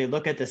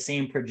look at the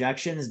same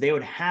projections, they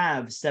would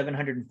have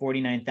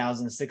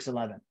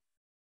 $749,611.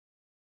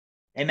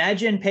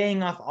 Imagine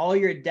paying off all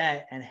your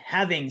debt and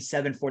having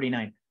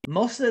 $749.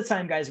 Most of the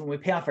time, guys, when we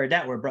pay off our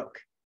debt, we're broke.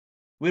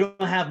 We don't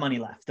have money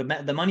left.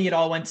 The money, it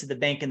all went to the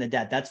bank and the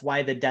debt. That's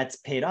why the debt's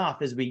paid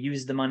off, is we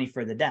use the money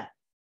for the debt.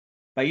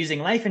 By using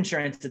life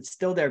insurance, it's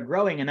still there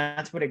growing, and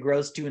that's what it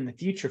grows to in the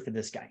future for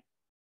this guy.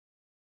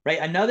 Right?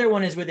 Another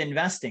one is with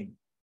investing.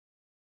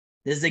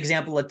 This is an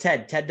example of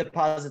Ted. Ted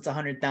deposits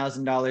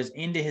 $100,000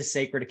 into his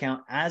sacred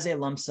account as a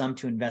lump sum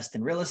to invest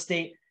in real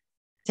estate.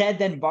 Ted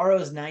then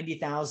borrows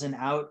 90,000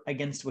 out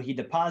against what he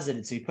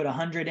deposited. So he put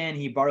 100 in,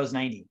 he borrows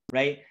 90,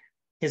 right?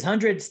 His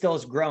 100 still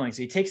is growing.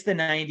 So he takes the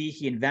 90,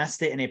 he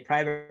invests it in a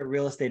private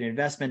real estate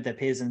investment that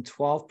pays him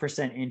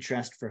 12%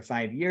 interest for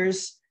 5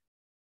 years.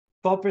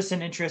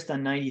 12% interest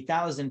on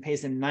 90,000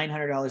 pays him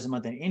 $900 a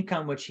month in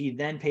income, which he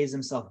then pays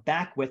himself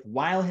back with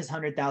while his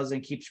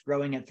 100,000 keeps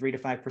growing at 3 to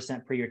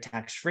 5% per year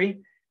tax-free.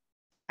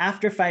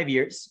 After 5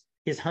 years,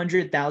 his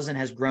 100,000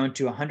 has grown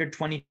to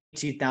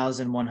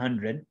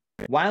 122,100.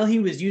 While he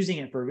was using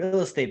it for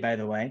real estate, by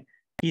the way,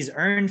 he's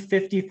earned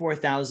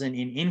 54,000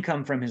 in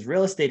income from his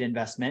real estate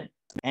investment.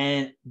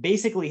 And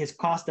basically his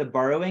cost of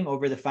borrowing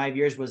over the 5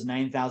 years was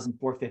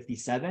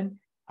 9,457.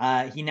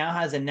 He now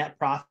has a net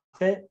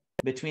profit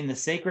between the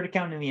sacred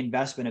account and the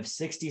investment of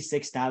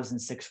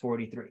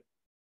 66,643.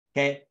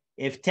 Okay.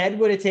 If Ted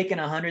would have taken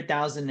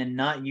 100,000 and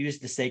not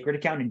used the sacred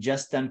account and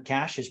just done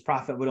cash, his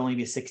profit would only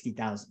be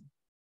 60,000.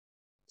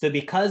 So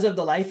because of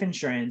the life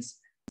insurance,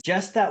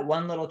 just that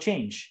one little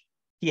change,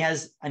 he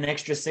has an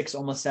extra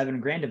almost 7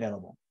 grand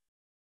available.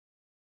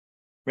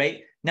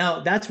 Right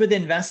now, that's with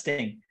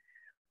investing.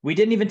 We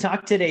didn't even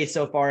talk today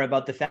so far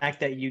about the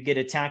fact that you get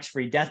a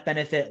tax-free death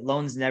benefit,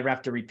 loans never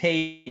have to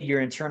repay, your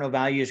internal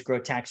values grow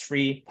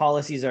tax-free,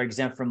 policies are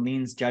exempt from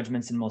liens,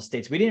 judgments in most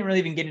states. We didn't really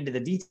even get into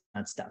the detail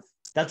on that stuff.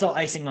 That's all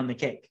icing on the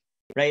cake,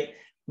 right?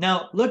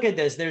 Now, look at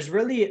this. There's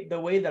really, the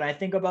way that I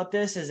think about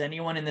this is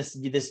anyone in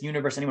this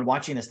universe, anyone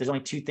watching this, there's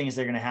only 2 things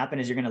that are going to happen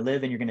is you're going to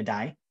live and you're going to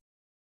die.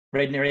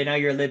 Right now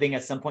you're living,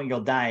 at some point you'll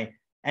die.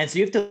 And so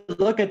you have to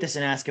look at this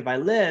and ask, if I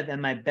live,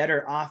 am I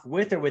better off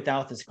with or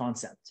without this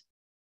concept?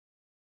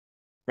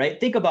 Right?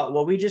 Think about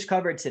what we just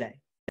covered today.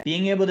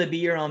 Being able to be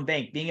your own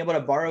bank, being able to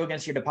borrow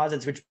against your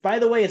deposits, which by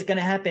the way, is going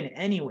to happen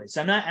anyway.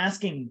 So I'm not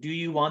asking, do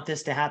you want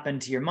this to happen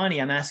to your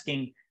money? I'm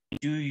asking,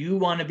 do you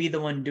want to be the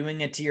one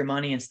doing it to your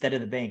money instead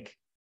of the bank?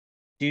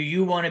 Do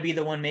you want to be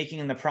the one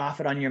making the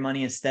profit on your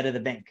money instead of the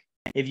bank?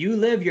 If you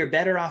live, you're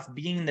better off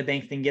being the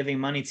bank than giving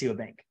money to a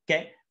bank.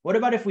 Okay. What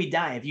about if we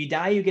die? If you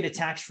die, you get a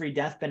tax-free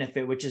death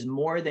benefit, which is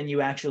more than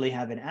you actually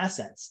have in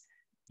assets.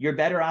 You're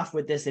better off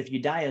with this if you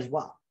die as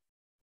well.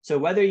 So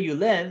whether you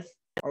live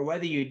or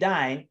whether you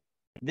die,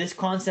 this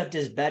concept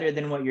is better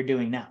than what you're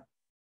doing now,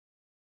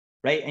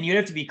 right? And you'd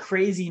have to be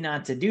crazy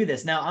not to do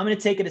this. Now, I'm going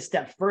to take it a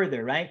step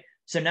further, right?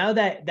 So now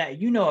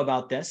that you know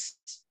about this,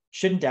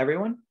 shouldn't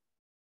everyone?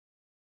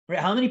 Right?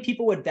 How many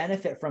people would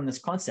benefit from this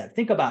concept?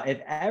 Think about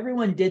if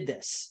everyone did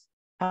this,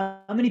 how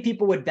many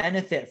people would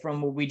benefit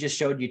from what we just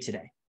showed you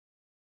today?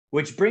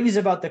 Which brings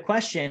about the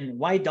question,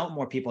 why don't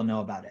more people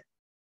know about it?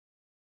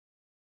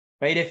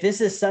 Right? If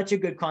this is such a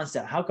good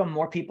concept, how come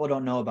more people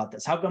don't know about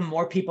this? How come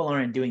more people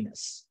aren't doing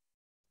this?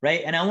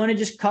 Right? And I want to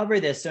just cover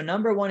this. So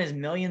number one is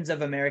millions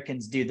of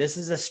Americans do. This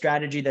is a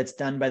strategy that's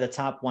done by the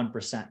top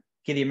 1%.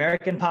 Okay, the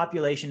American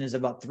population is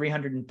about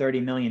 330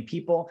 million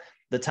people.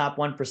 The top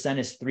 1%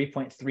 is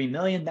 3.3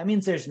 million. That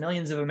means there's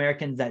millions of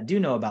Americans that do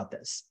know about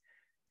this.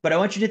 But I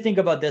want you to think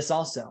about this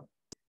also.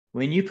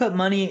 When you put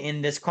money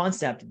in this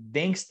concept,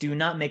 banks do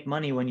not make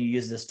money when you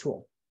use this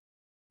tool.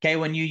 Okay,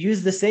 when you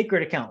use the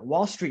sacred account,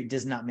 Wall Street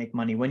does not make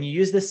money. When you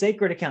use the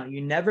sacred account,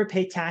 you never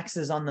pay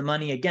taxes on the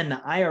money. Again,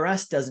 the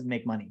IRS doesn't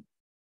make money.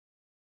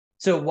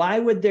 So why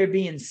would there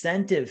be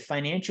incentive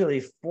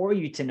financially for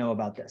you to know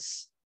about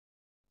this?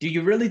 Do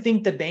you really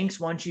think the banks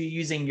want you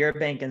using your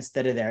bank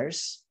instead of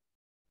theirs?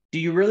 Do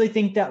you really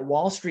think that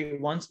Wall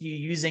Street wants you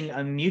using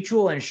a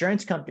mutual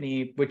insurance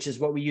company, which is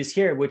what we use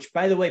here, which,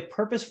 by the way,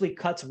 purposefully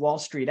cuts Wall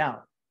Street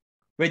out?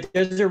 Right?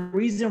 There's a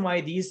reason why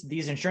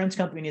these insurance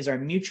companies are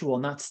mutual,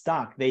 not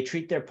stock. They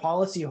treat their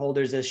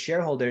policyholders as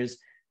shareholders.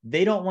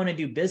 They don't want to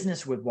do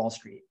business with Wall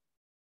Street.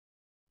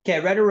 Okay, I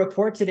read a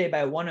report today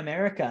by One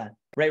America,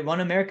 right?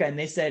 One America, and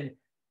they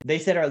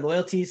said our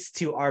loyalties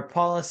to our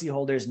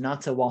policyholders,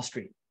 not to Wall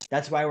Street.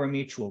 That's why we're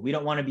mutual. We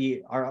don't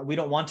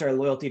want our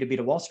loyalty to be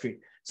to Wall Street.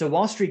 So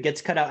Wall Street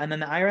gets cut out, and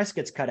then the IRS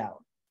gets cut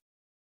out,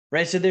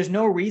 right? So there's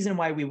no reason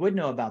why we would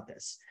know about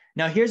this.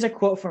 Now, here's a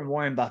quote from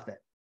Warren Buffett.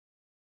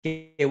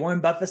 Okay,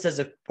 Warren Buffett says,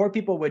 if poor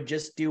people would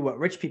just do what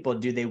rich people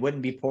do, they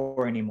wouldn't be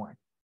poor anymore.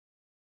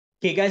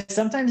 Okay, guys,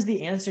 sometimes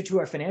the answer to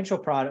our financial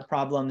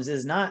problems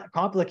is not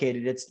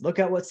complicated. It's look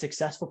at what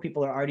successful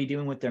people are already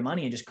doing with their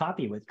money and just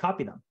copy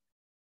them.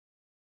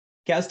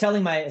 Okay, I was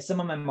telling some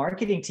of my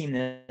marketing team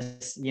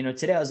this,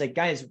 today. I was like,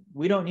 guys,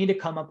 we don't need to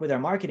come up with our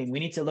marketing. We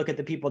need to look at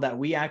the people that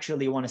we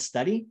actually want to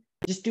study.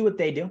 Just do what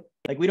they do.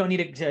 Like, we don't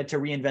need to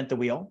reinvent the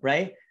wheel,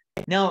 right?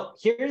 Now,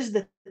 here's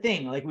the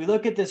thing. Like, we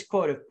look at this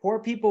quote, if poor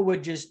people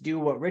would just do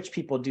what rich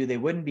people do, they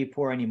wouldn't be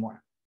poor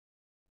anymore,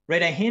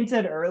 right? I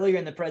hinted earlier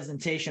in the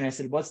presentation, I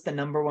said, what's the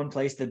number one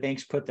place that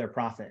banks put their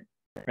profit,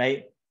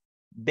 right?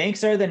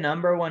 Banks are the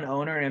number one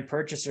owner and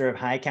purchaser of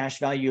high cash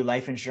value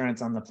life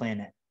insurance on the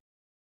planet.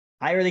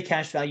 High early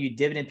cash value,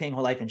 dividend paying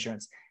whole life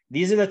insurance.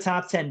 These are the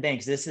top 10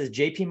 banks. This is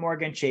JP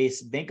Morgan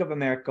Chase, Bank of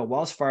America,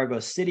 Wells Fargo,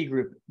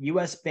 Citigroup,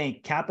 US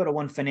Bank, Capital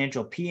One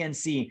Financial,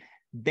 PNC,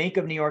 Bank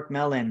of New York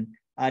Mellon,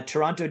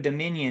 Toronto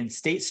Dominion,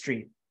 State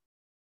Street.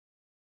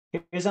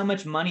 Here's how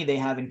much money they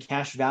have in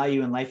cash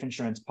value and life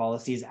insurance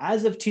policies.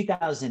 As of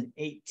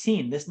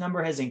 2018, this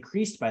number has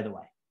increased, by the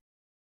way,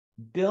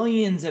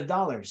 billions of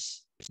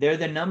dollars. They're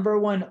the number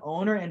one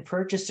owner and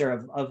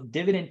purchaser of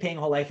dividend-paying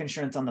whole life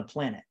insurance on the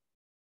planet.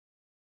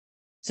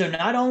 So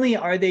not only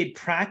are they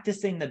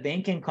practicing the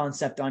banking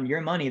concept on your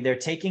money, they're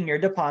taking your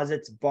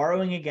deposits,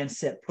 borrowing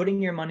against it,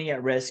 putting your money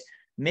at risk,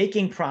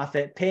 making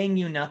profit, paying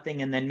you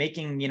nothing, and then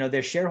making,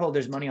 their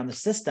shareholders money on the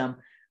system.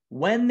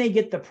 When they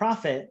get the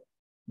profit,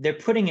 they're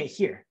putting it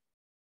here.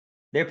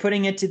 They're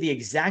putting it to the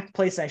exact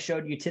place I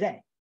showed you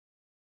today.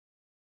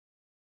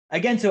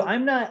 Again, so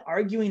I'm not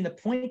arguing the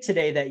point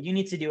today that you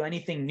need to do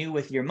anything new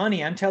with your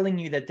money. I'm telling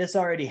you that this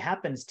already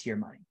happens to your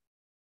money.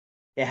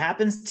 It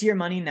happens to your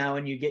money now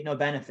and you get no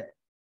benefit.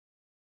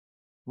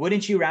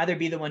 Wouldn't you rather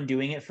be the one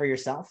doing it for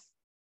yourself?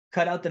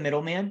 Cut out the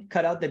middleman,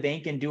 cut out the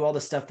bank, and do all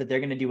the stuff that they're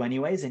going to do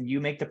anyways, and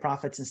you make the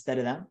profits instead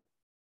of them?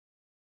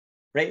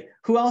 Right?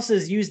 Who else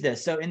has used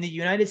this? So in the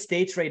United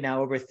States right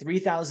now, over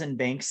 3,000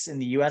 banks in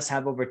the US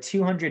have over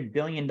 $200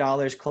 billion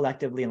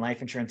collectively in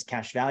life insurance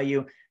cash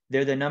value.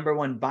 They're the number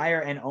one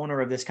buyer and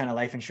owner of this kind of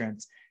life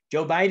insurance.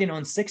 Joe Biden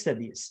owns 6 of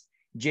these.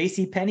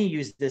 JCPenney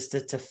used this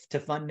to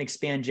fund and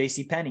expand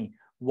JCPenney.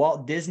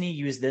 Walt Disney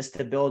used this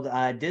to build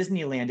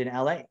Disneyland in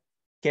LA.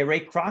 Okay,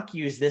 Ray Kroc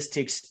used this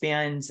to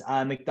expand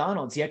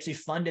McDonald's. He actually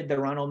funded the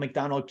Ronald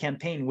McDonald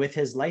campaign with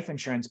his life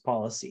insurance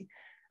policy.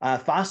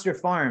 Foster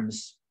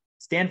Farms,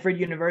 Stanford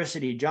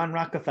University, John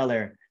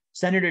Rockefeller,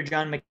 Senator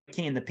John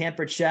McCain, the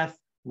Pampered Chef,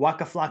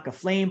 Waka Flocka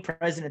Flame,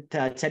 President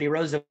Teddy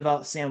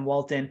Roosevelt, Sam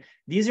Walton.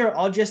 These are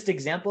all just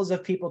examples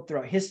of people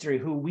throughout history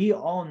who we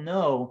all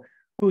know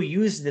who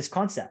use this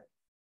concept,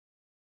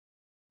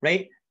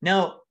 right?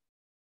 Now,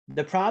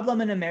 the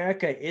problem in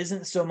America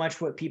isn't so much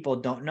what people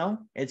don't know.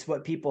 It's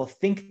what people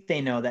think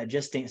they know that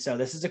just ain't so.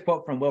 This is a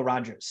quote from Will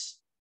Rogers,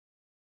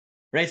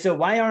 right? So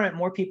why aren't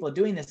more people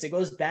doing this? It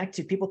goes back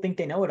to people think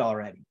they know it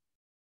already.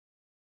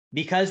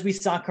 Because we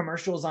saw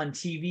commercials on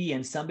TV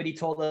and somebody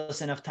told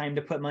us enough time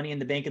to put money in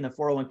the bank in the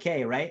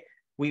 401k, right?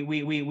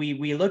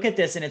 We look at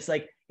this and it's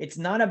like, it's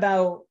not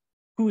about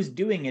who's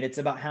doing it. It's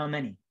about how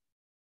many.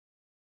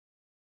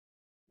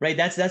 Right?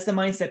 That's the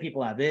mindset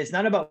people have. It's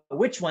not about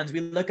which ones.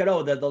 We look at,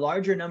 the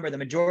larger number, the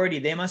majority,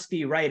 they must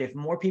be right. If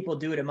more people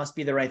do it, it must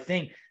be the right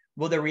thing.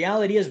 Well, the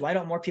reality is, why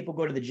don't more people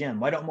go to the gym?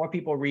 Why don't more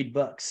people read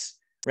books?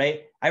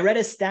 Right? I read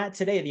a stat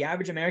today. The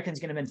average American is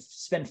going to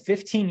spend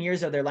 15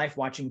 years of their life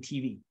watching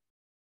TV.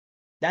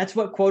 That's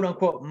what, quote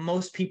unquote,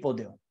 most people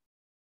do.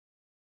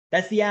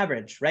 That's the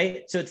average,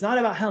 right? So it's not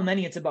about how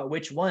many, it's about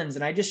which ones.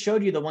 And I just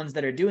showed you the ones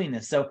that are doing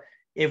this. So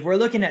if we're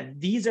looking at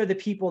these are the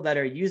people that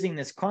are using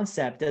this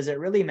concept, does it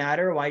really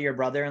matter why your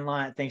brother-in-law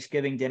at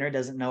Thanksgiving dinner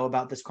doesn't know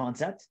about this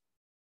concept?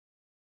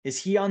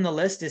 Is he on the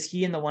list? Is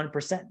he in the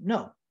 1%?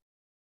 No.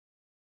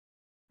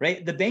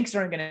 Right? The banks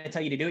aren't going to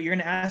tell you to do it. You're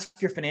going to ask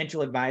your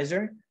financial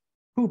advisor,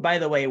 who, by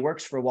the way,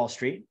 works for Wall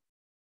Street.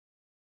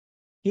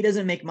 He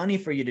doesn't make money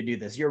for you to do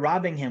this. You're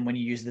robbing him when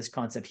you use this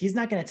concept. He's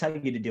not going to tell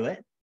you to do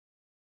it.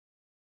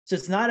 So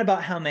it's not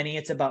about how many,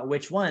 it's about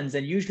which ones.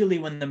 And usually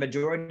when the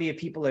majority of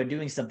people are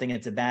doing something,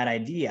 it's a bad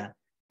idea.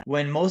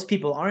 When most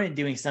people aren't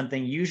doing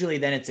something, usually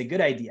then it's a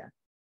good idea,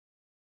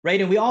 right?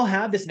 And we all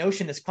have this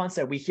notion, this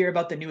concept. We hear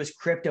about the newest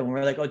crypto and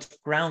we're like, it's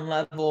ground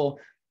level.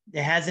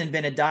 It hasn't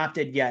been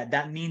adopted yet.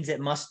 That means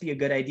it must be a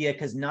good idea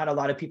because not a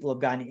lot of people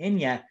have gotten in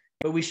yet.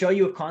 But we show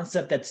you a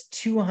concept that's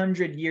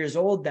 200 years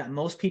old that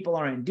most people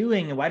aren't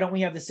doing. And why don't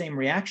we have the same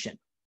reaction?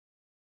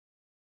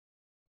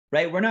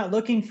 Right? We're not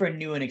looking for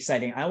new and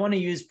exciting. I want to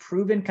use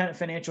proven kind of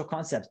financial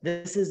concepts.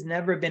 This has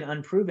never been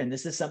unproven.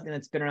 This is something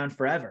that's been around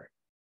forever,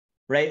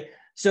 right?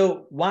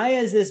 So why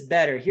is this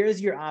better?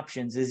 Here's your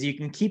options is you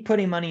can keep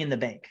putting money in the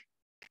bank,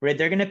 right?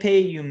 They're going to pay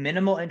you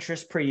minimal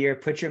interest per year,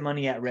 put your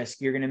money at risk.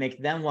 You're going to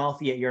make them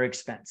wealthy at your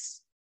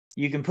expense.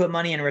 You can put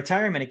money in a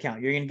retirement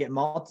account. You're going to get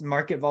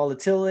market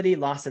volatility,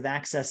 loss of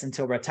access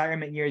until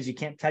retirement years. You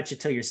can't touch it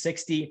till you're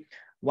 60,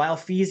 while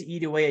fees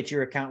eat away at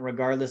your account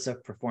regardless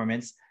of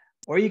performance.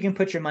 Or you can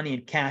put your money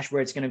in cash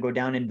where it's going to go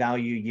down in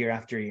value year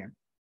after year.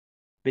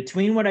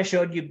 Between what I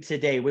showed you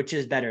today, which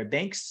is better,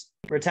 banks,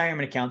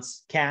 retirement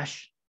accounts,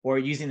 cash, or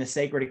using the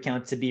sacred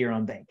account to be your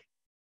own bank,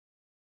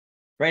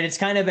 right? It's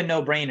kind of a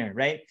no-brainer,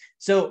 right?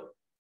 So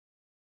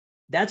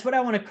that's what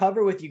I want to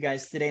cover with you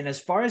guys today. And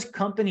as far as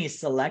company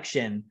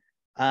selection,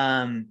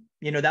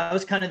 that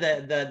was kind of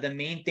the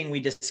main thing we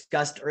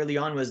discussed early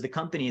on was the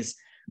companies.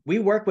 We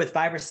work with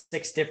 5 or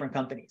 6 different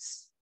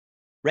companies,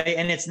 right?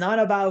 And it's not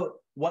about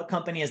what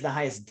company has the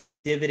highest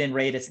dividend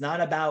rate. It's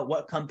not about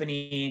what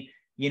company,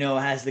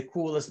 has the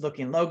coolest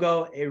looking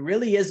logo. It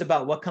really is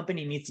about what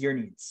company meets your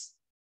needs.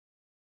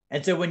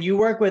 And so when you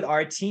work with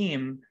our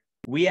team,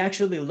 we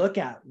actually look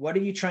at what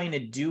are you trying to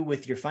do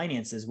with your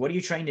finances? What are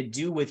you trying to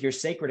do with your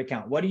sacred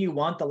account? What do you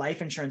want the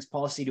life insurance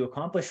policy to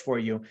accomplish for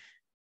you?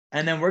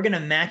 And then we're going to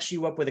match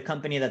you up with a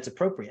company that's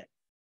appropriate,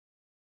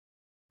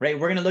 right?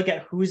 We're going to look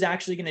at who's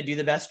actually going to do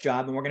the best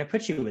job and we're going to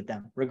put you with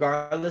them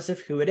regardless of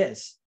who it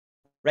is.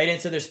 right?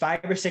 And so there's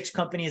 5 or 6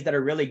 companies that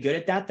are really good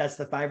at that. That's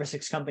the 5 or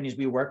 6 companies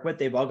we work with.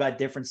 They've all got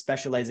different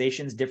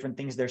specializations, different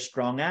things they're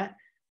strong at,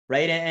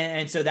 right?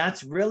 And so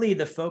that's really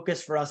the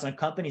focus for us on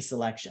company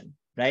selection,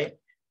 right?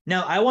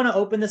 Now, I want to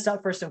open this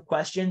up for some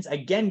questions.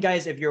 Again,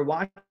 guys, if you're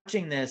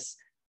watching this,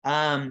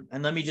 and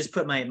let me just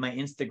put my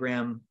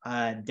Instagram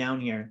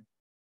down here.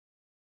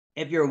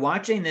 If you're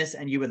watching this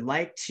and you would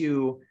like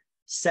to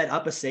set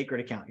up a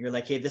sacred account, you're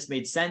like, hey, this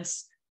made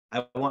sense.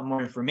 I want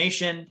more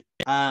information.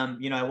 I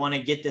want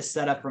to get this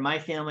set up for my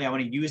family. I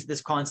want to use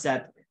this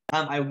concept.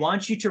 I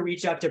want you to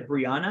reach out to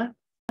Brianna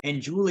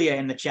and Julia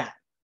in the chat.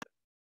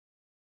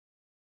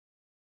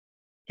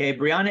 Okay,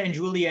 Brianna and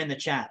Julia in the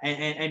chat.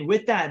 And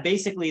with that,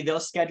 basically, they'll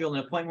schedule an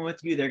appointment with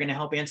you. They're going to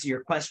help answer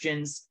your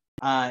questions.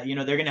 They're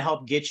going to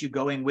help get you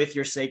going with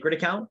your sacred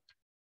account.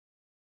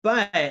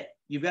 But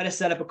you've got to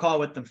set up a call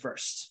with them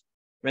first,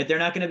 right? They're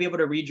not going to be able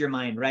to read your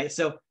mind, right?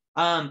 So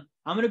I'm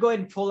going to go ahead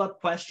and pull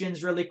up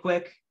questions really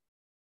quick.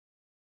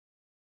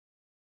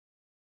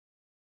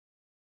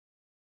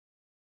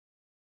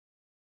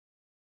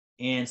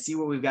 And see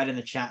what we've got in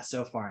the chat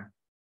so far.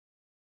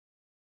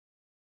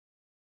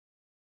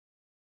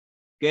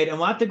 Good. And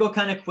we'll have to go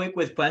kind of quick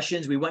with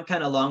questions. We went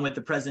kind of long with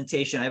the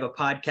presentation. I have a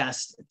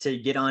podcast to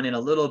get on in a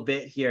little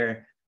bit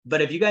here.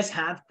 But if you guys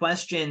have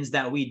questions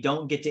that we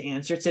don't get to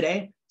answer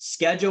today,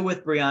 schedule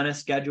with Brianna,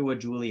 schedule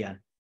with Julia.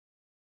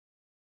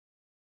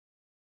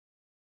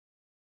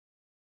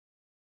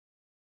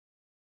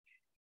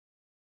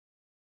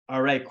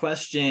 All right,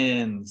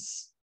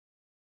 questions.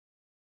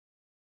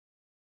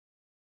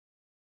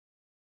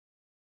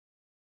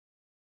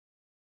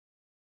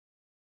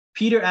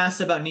 Peter asked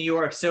about New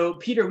York. So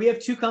Peter, we have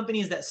 2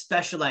 companies that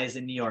specialize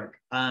in New York.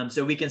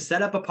 So we can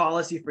set up a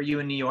policy for you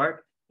in New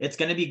York. It's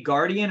going to be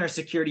Guardian or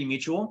Security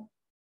Mutual.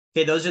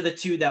 Okay, those are the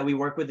 2 that we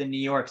work with in New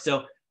York.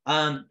 So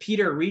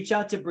Peter, reach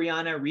out to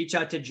Brianna, reach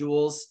out to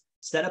Jules,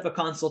 set up a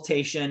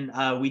consultation.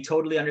 We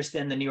totally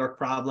understand the New York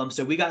problem.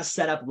 So we got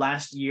set up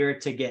last year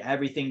to get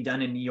everything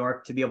done in New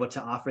York to be able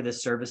to offer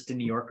this service to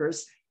New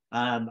Yorkers.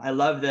 I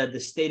love the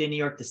state of New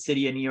York, the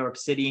city of New York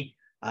City.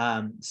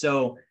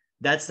 So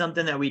that's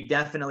something that we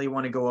definitely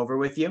want to go over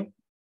with you.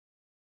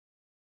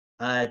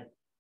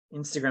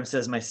 Instagram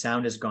says my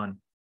sound is gone.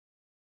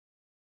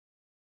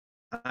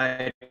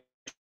 Try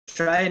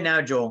it now,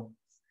 Joel.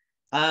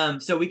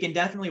 So we can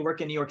definitely work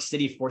in New York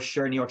City for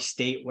sure, New York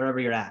State, wherever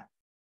you're at.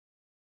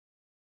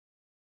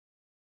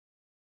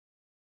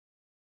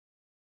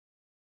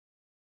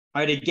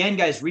 All right, again,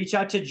 guys, reach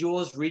out to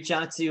Jules, reach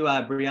out to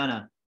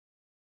Brianna.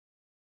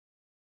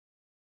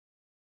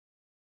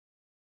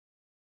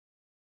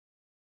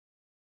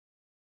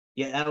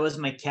 Yeah, that was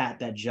my cat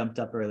that jumped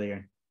up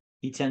earlier.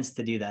 He tends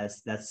to do that.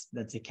 That's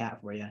a cat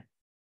for you.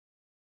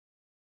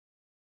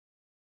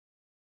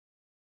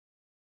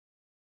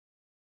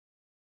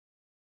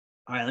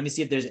 All right, let me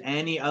see if there's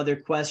any other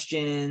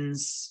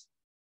questions.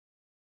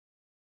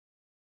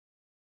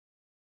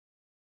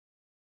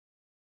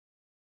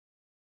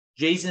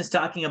 Jason's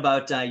talking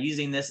about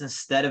using this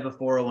instead of a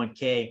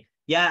 401k.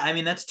 Yeah, I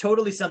mean, that's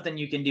totally something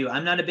you can do.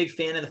 I'm not a big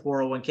fan of the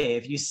 401k.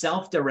 If you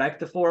self-direct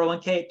the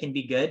 401k, it can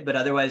be good, but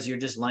otherwise you're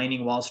just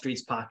lining Wall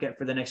Street's pocket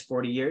for the next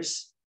 40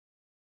 years.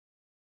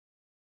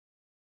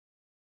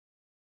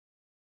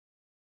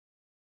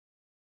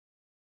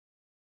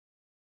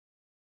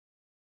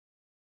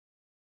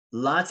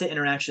 Lots of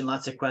interaction,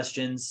 lots of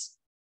questions.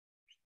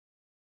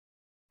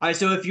 All right,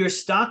 so if your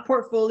stock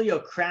portfolio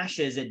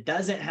crashes, it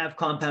doesn't have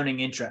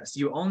compounding interest.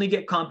 You only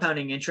get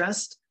compounding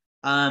interest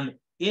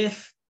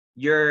if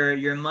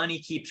your money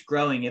keeps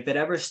growing. If it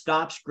ever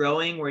stops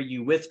growing where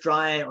you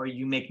withdraw it or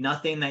you make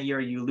nothing that year,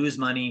 you lose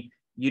money,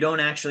 you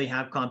don't actually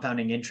have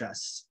compounding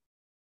interest.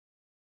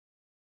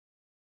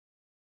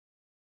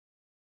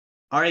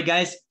 All right,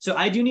 guys. So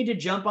I do need to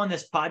jump on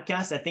this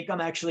podcast. I think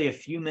I'm actually a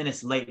few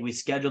minutes late. We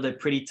scheduled it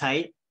pretty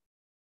tight.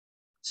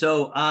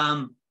 So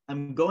I'm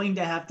going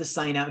to have to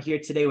sign out here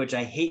today, which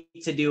I hate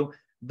to do,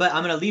 but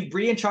I'm going to leave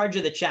Bree in charge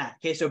of the chat.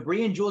 Okay, so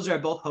Bree and Jules are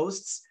both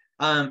hosts.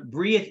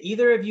 Bree, if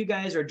either of you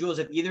guys, or Jules,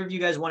 if either of you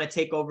guys want to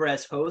take over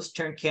as host,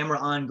 turn camera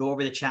on, go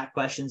over the chat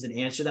questions and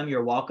answer them,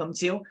 you're welcome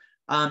to.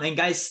 And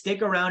guys,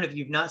 stick around. If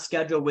you've not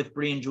scheduled with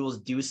Bree and Jules,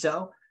 do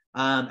so.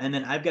 And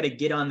then I've got to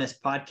get on this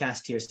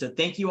podcast here. So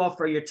thank you all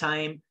for your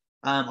time.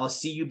 I'll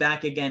see you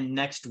back again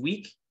next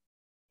week.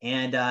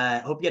 And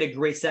hope you had a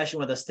great session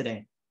with us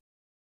today.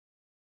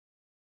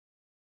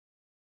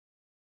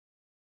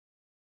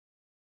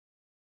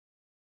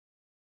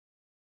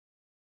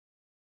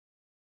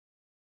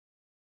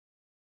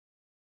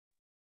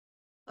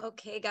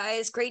 Okay,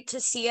 guys, great to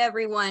see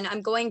everyone.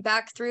 I'm going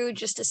back through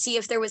just to see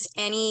if there was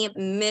any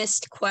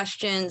missed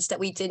questions that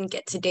we didn't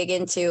get to dig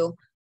into.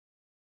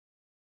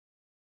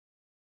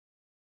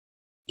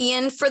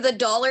 Ian, for the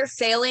dollar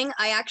failing,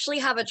 I actually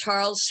have a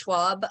Charles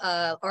Schwab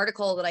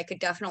article that I could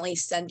definitely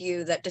send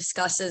you that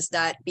discusses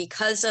that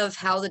because of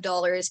how the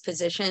dollar is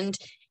positioned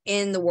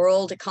in the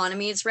world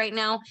economies right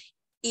now,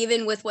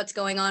 even with what's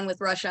going on with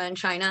Russia and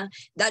China,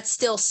 that's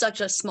still such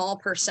a small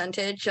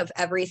percentage of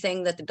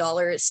everything that the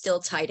dollar is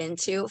still tied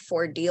into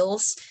for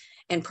deals.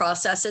 and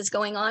processes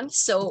going on.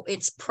 So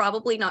it's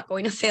probably not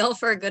going to fail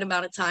for a good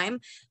amount of time.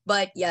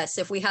 But yes,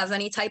 if we have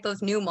any type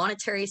of new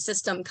monetary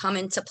system come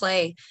into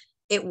play,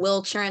 it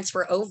will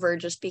transfer over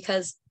just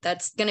because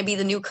that's going to be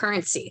the new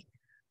currency.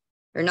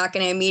 They're not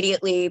going to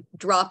immediately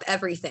drop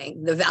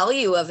everything. The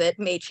value of it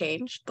may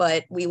change,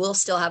 but we will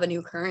still have a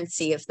new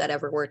currency if that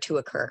ever were to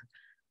occur.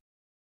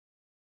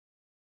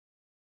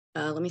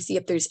 Let me see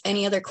if there's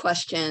any other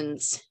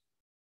questions.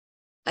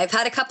 I've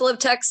had a couple of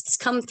texts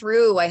come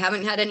through. I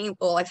haven't had any,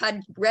 well, I've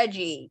had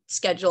Reggie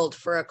scheduled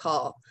for a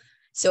call.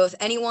 So if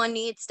anyone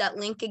needs that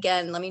link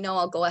again, let me know.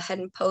 I'll go ahead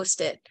and post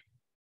it.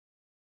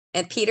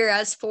 And Peter,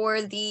 as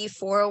for the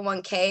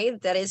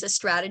 401k, that is a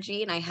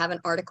strategy, and I have an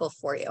article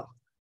for you.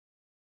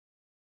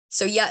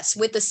 So yes,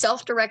 with the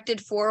self-directed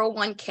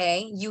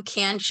 401k, you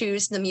can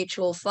choose the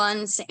mutual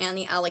funds and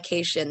the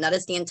allocation. That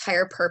is the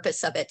entire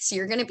purpose of it. So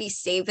you're going to be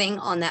saving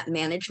on that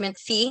management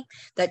fee.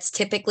 That's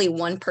typically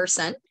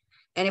 1%.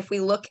 And if we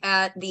look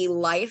at the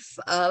life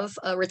of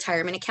a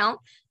retirement account,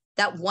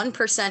 that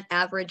 1%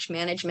 average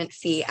management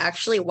fee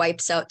actually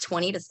wipes out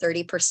 20 to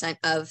 30%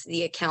 of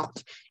the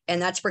account.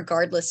 And that's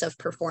regardless of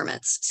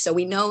performance. So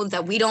we know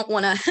that we don't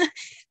want to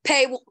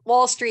pay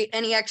Wall Street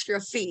any extra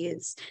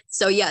fees.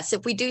 So yes,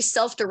 if we do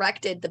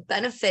self-directed, the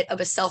benefit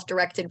of a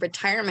self-directed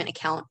retirement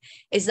account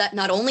is that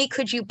not only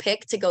could you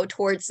pick to go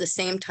towards the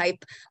same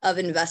type of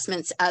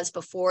investments as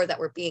before that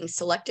were being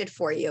selected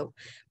for you,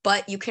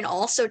 but you can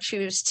also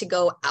choose to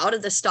go out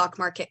of the stock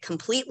market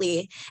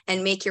completely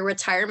and make your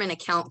retirement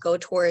account go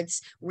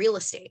towards real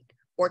estate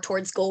or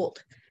towards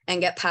gold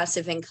and get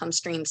passive income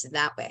streams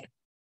that way.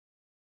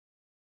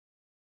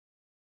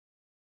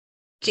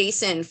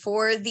 Jason,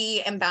 for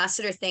the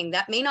ambassador thing,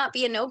 that may not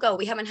be a no-go.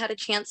 We haven't had a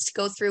chance to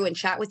go through and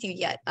chat with you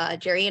yet.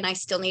 Jerry and I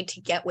still need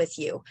to get with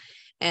you.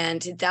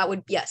 And that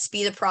would, yes,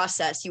 be the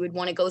process. You would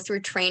want to go through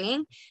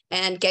training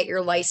and get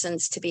your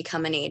license to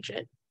become an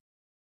agent.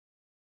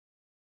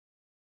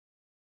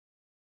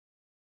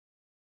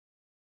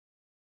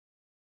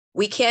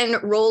 We can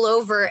roll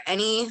over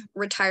any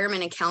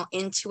retirement account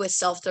into a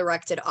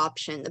self-directed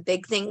option. The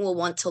big thing we'll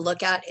want to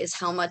look at is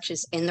how much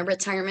is in the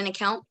retirement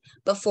account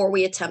before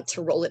we attempt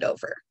to roll it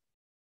over.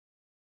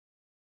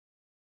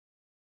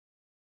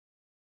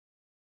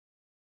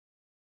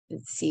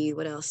 Let's see,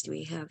 what else do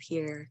we have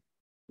here?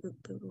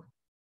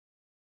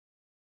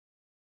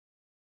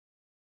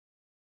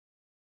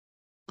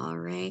 All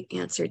right,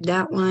 answered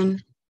that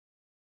one.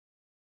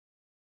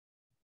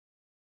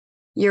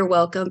 You're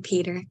welcome,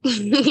 Peter.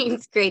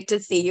 It's great to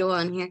see you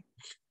on here.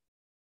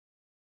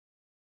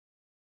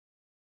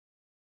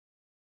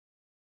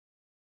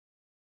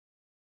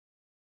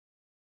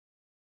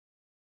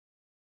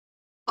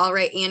 All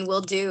right, Ian, will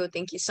do.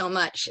 Thank you so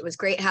much. It was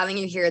great having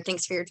you here.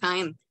 Thanks for your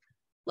time.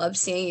 Love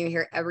seeing you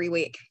here every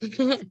week.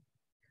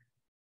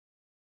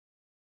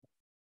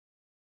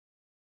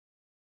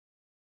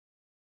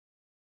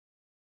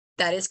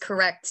 That is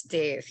correct,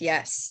 Dave.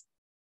 Yes.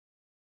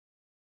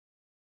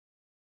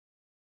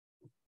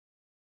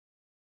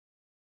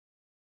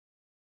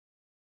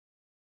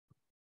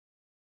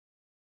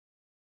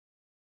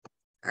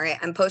 All right,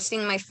 I'm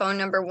posting my phone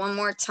number one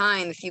more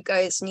time. If you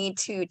guys need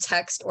to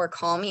text or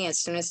call me as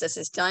soon as this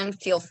is done,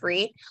 feel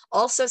free.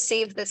 Also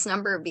save this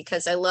number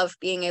because I love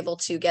being able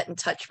to get in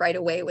touch right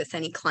away with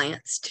any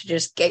clients to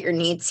just get your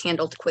needs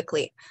handled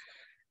quickly.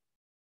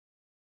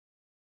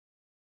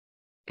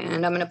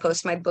 And I'm going to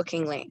post my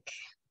booking link.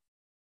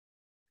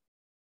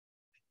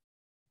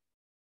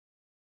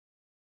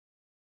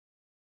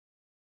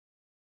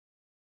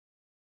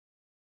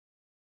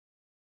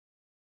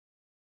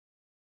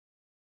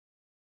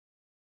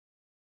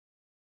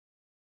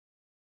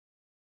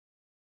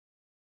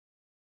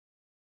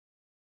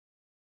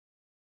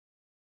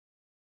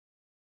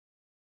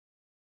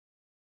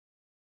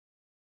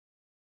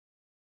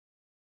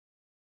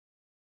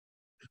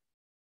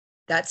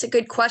 That's a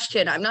good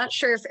question. I'm not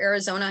sure if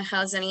Arizona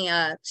has any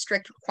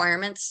strict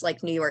requirements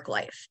like New York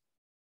Life.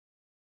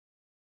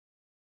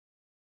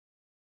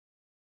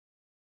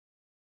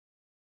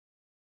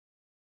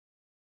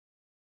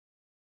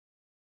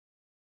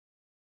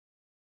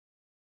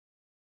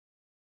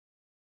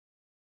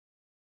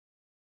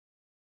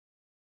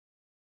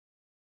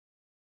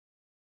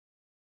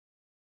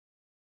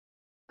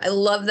 I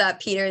love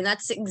that, Peter. And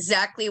that's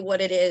exactly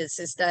what it is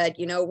that,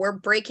 you know, we're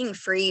breaking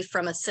free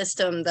from a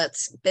system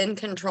that's been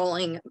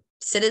controlling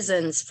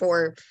citizens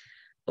for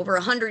over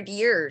 100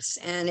 years.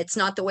 And it's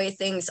not the way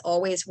things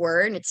always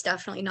were. And it's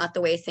definitely not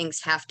the way things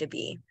have to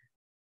be.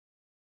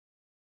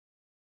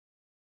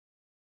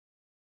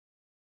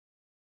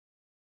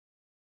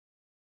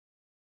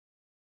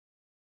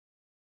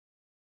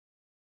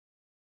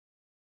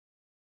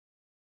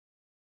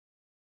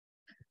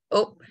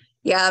 Oh,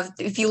 yeah.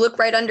 If you look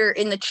right under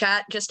in the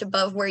chat, just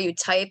above where you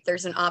type,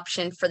 there's an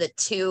option for the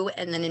 2.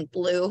 And then in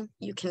blue,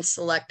 you can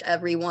select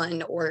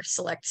everyone or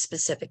select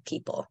specific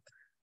people.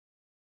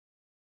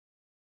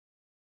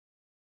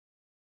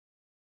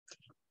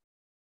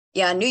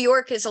 Yeah, New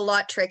York is a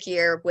lot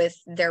trickier with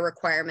their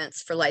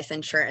requirements for life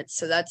insurance.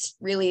 So that's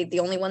really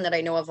the only one that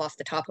I know of off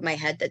the top of my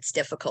head that's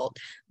difficult.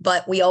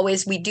 But we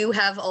do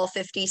have all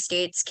 50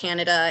 states,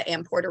 Canada,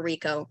 and Puerto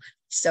Rico.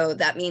 So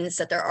that means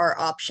that there are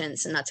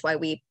options. And that's why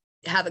we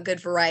have a good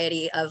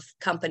variety of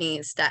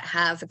companies that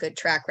have a good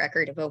track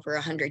record of over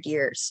 100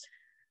 years.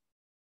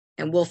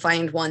 And we'll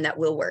find one that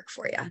will work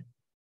for you.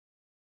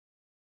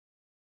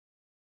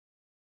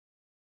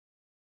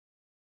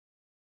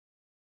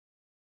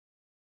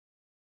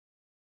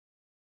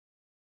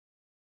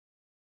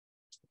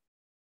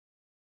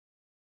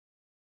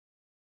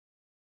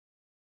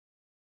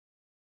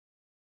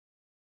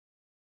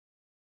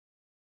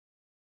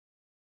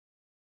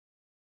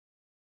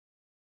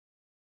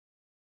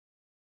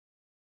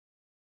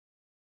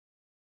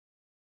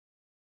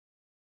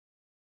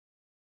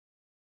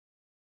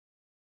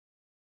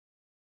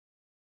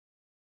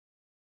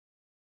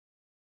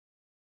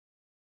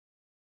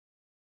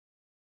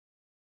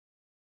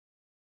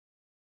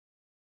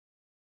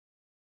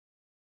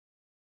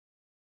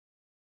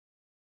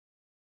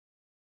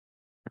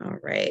 All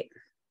right. I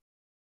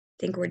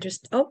think we're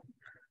just, oh.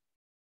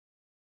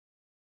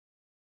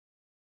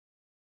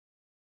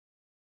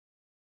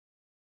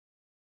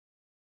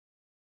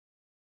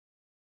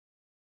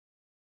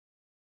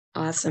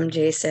 Awesome,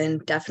 Jason.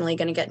 Definitely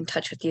going to get in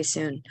touch with you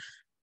soon.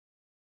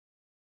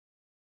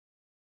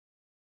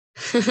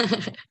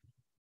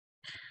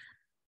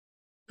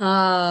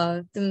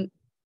 I'm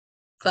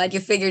glad you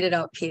figured it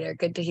out, Peter.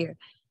 Good to hear.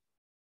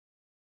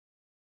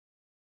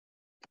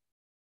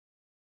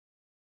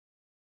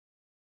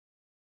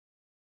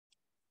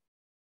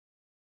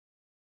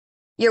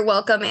 You're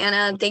welcome,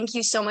 Anna. Thank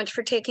you so much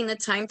for taking the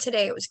time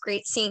today. It was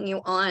great seeing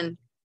you on.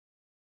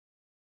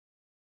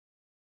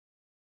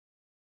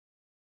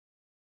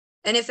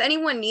 And if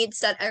anyone needs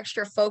that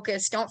extra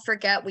focus, don't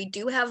forget we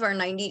do have our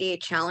 90-day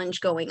challenge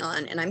going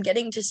on. And I'm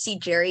getting to see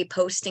Jerry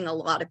posting a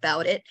lot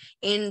about it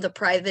in the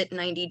private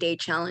 90-day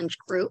challenge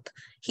group.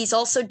 He's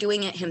also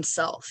doing it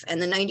himself.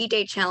 And the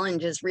 90-day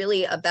challenge is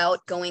really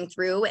about going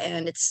through,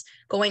 and it's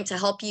going to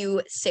help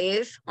you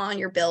save on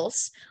your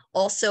bills,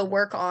 also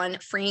work on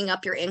freeing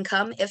up your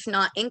income, if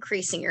not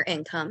increasing your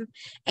income,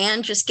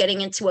 and just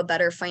getting into a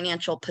better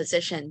financial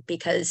position,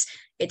 because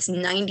it's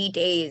 90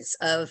 days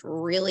of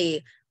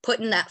really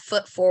putting that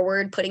foot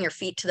forward, putting your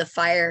feet to the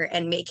fire,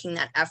 and making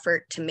that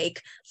effort to make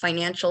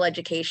financial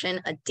education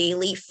a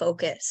daily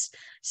focus.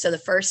 So the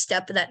first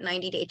step of that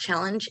 90-day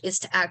challenge is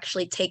to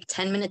actually take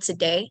 10 minutes a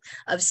day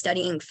of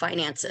studying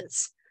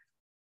finances.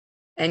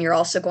 And you're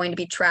also going to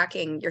be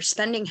tracking your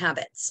spending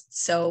habits.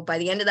 So by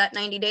the end of that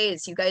 90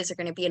 days, you guys are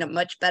going to be in a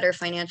much better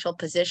financial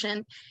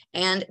position,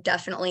 and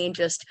definitely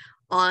just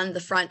on the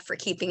front for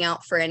keeping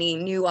out for any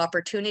new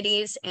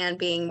opportunities and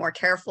being more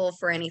careful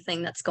for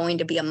anything that's going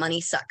to be a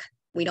money suck.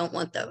 We don't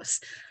want those.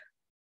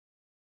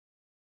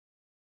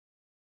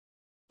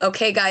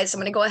 Okay, guys, I'm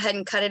going to go ahead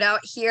and cut it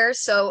out here.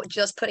 So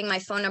just putting my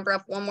phone number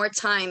up one more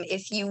time.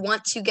 If you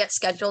want to get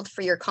scheduled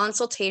for your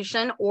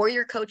consultation or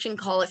your coaching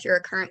call, if you're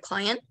a current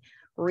client,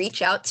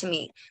 reach out to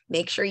me.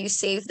 Make sure you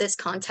save this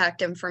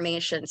contact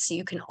information so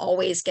you can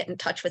always get in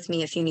touch with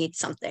me if you need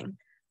something.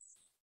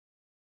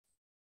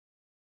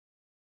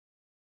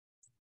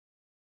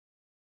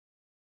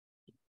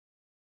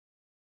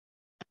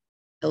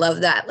 I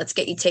love that. Let's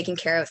get you taken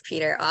care of,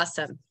 Peter.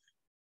 Awesome.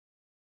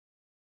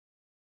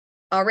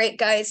 All right,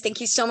 guys, thank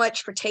you so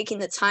much for taking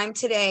the time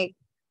today.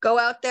 Go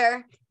out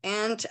there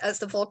and, as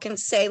the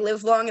Vulcans say,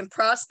 live long and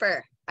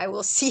prosper. I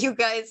will see you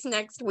guys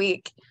next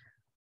week.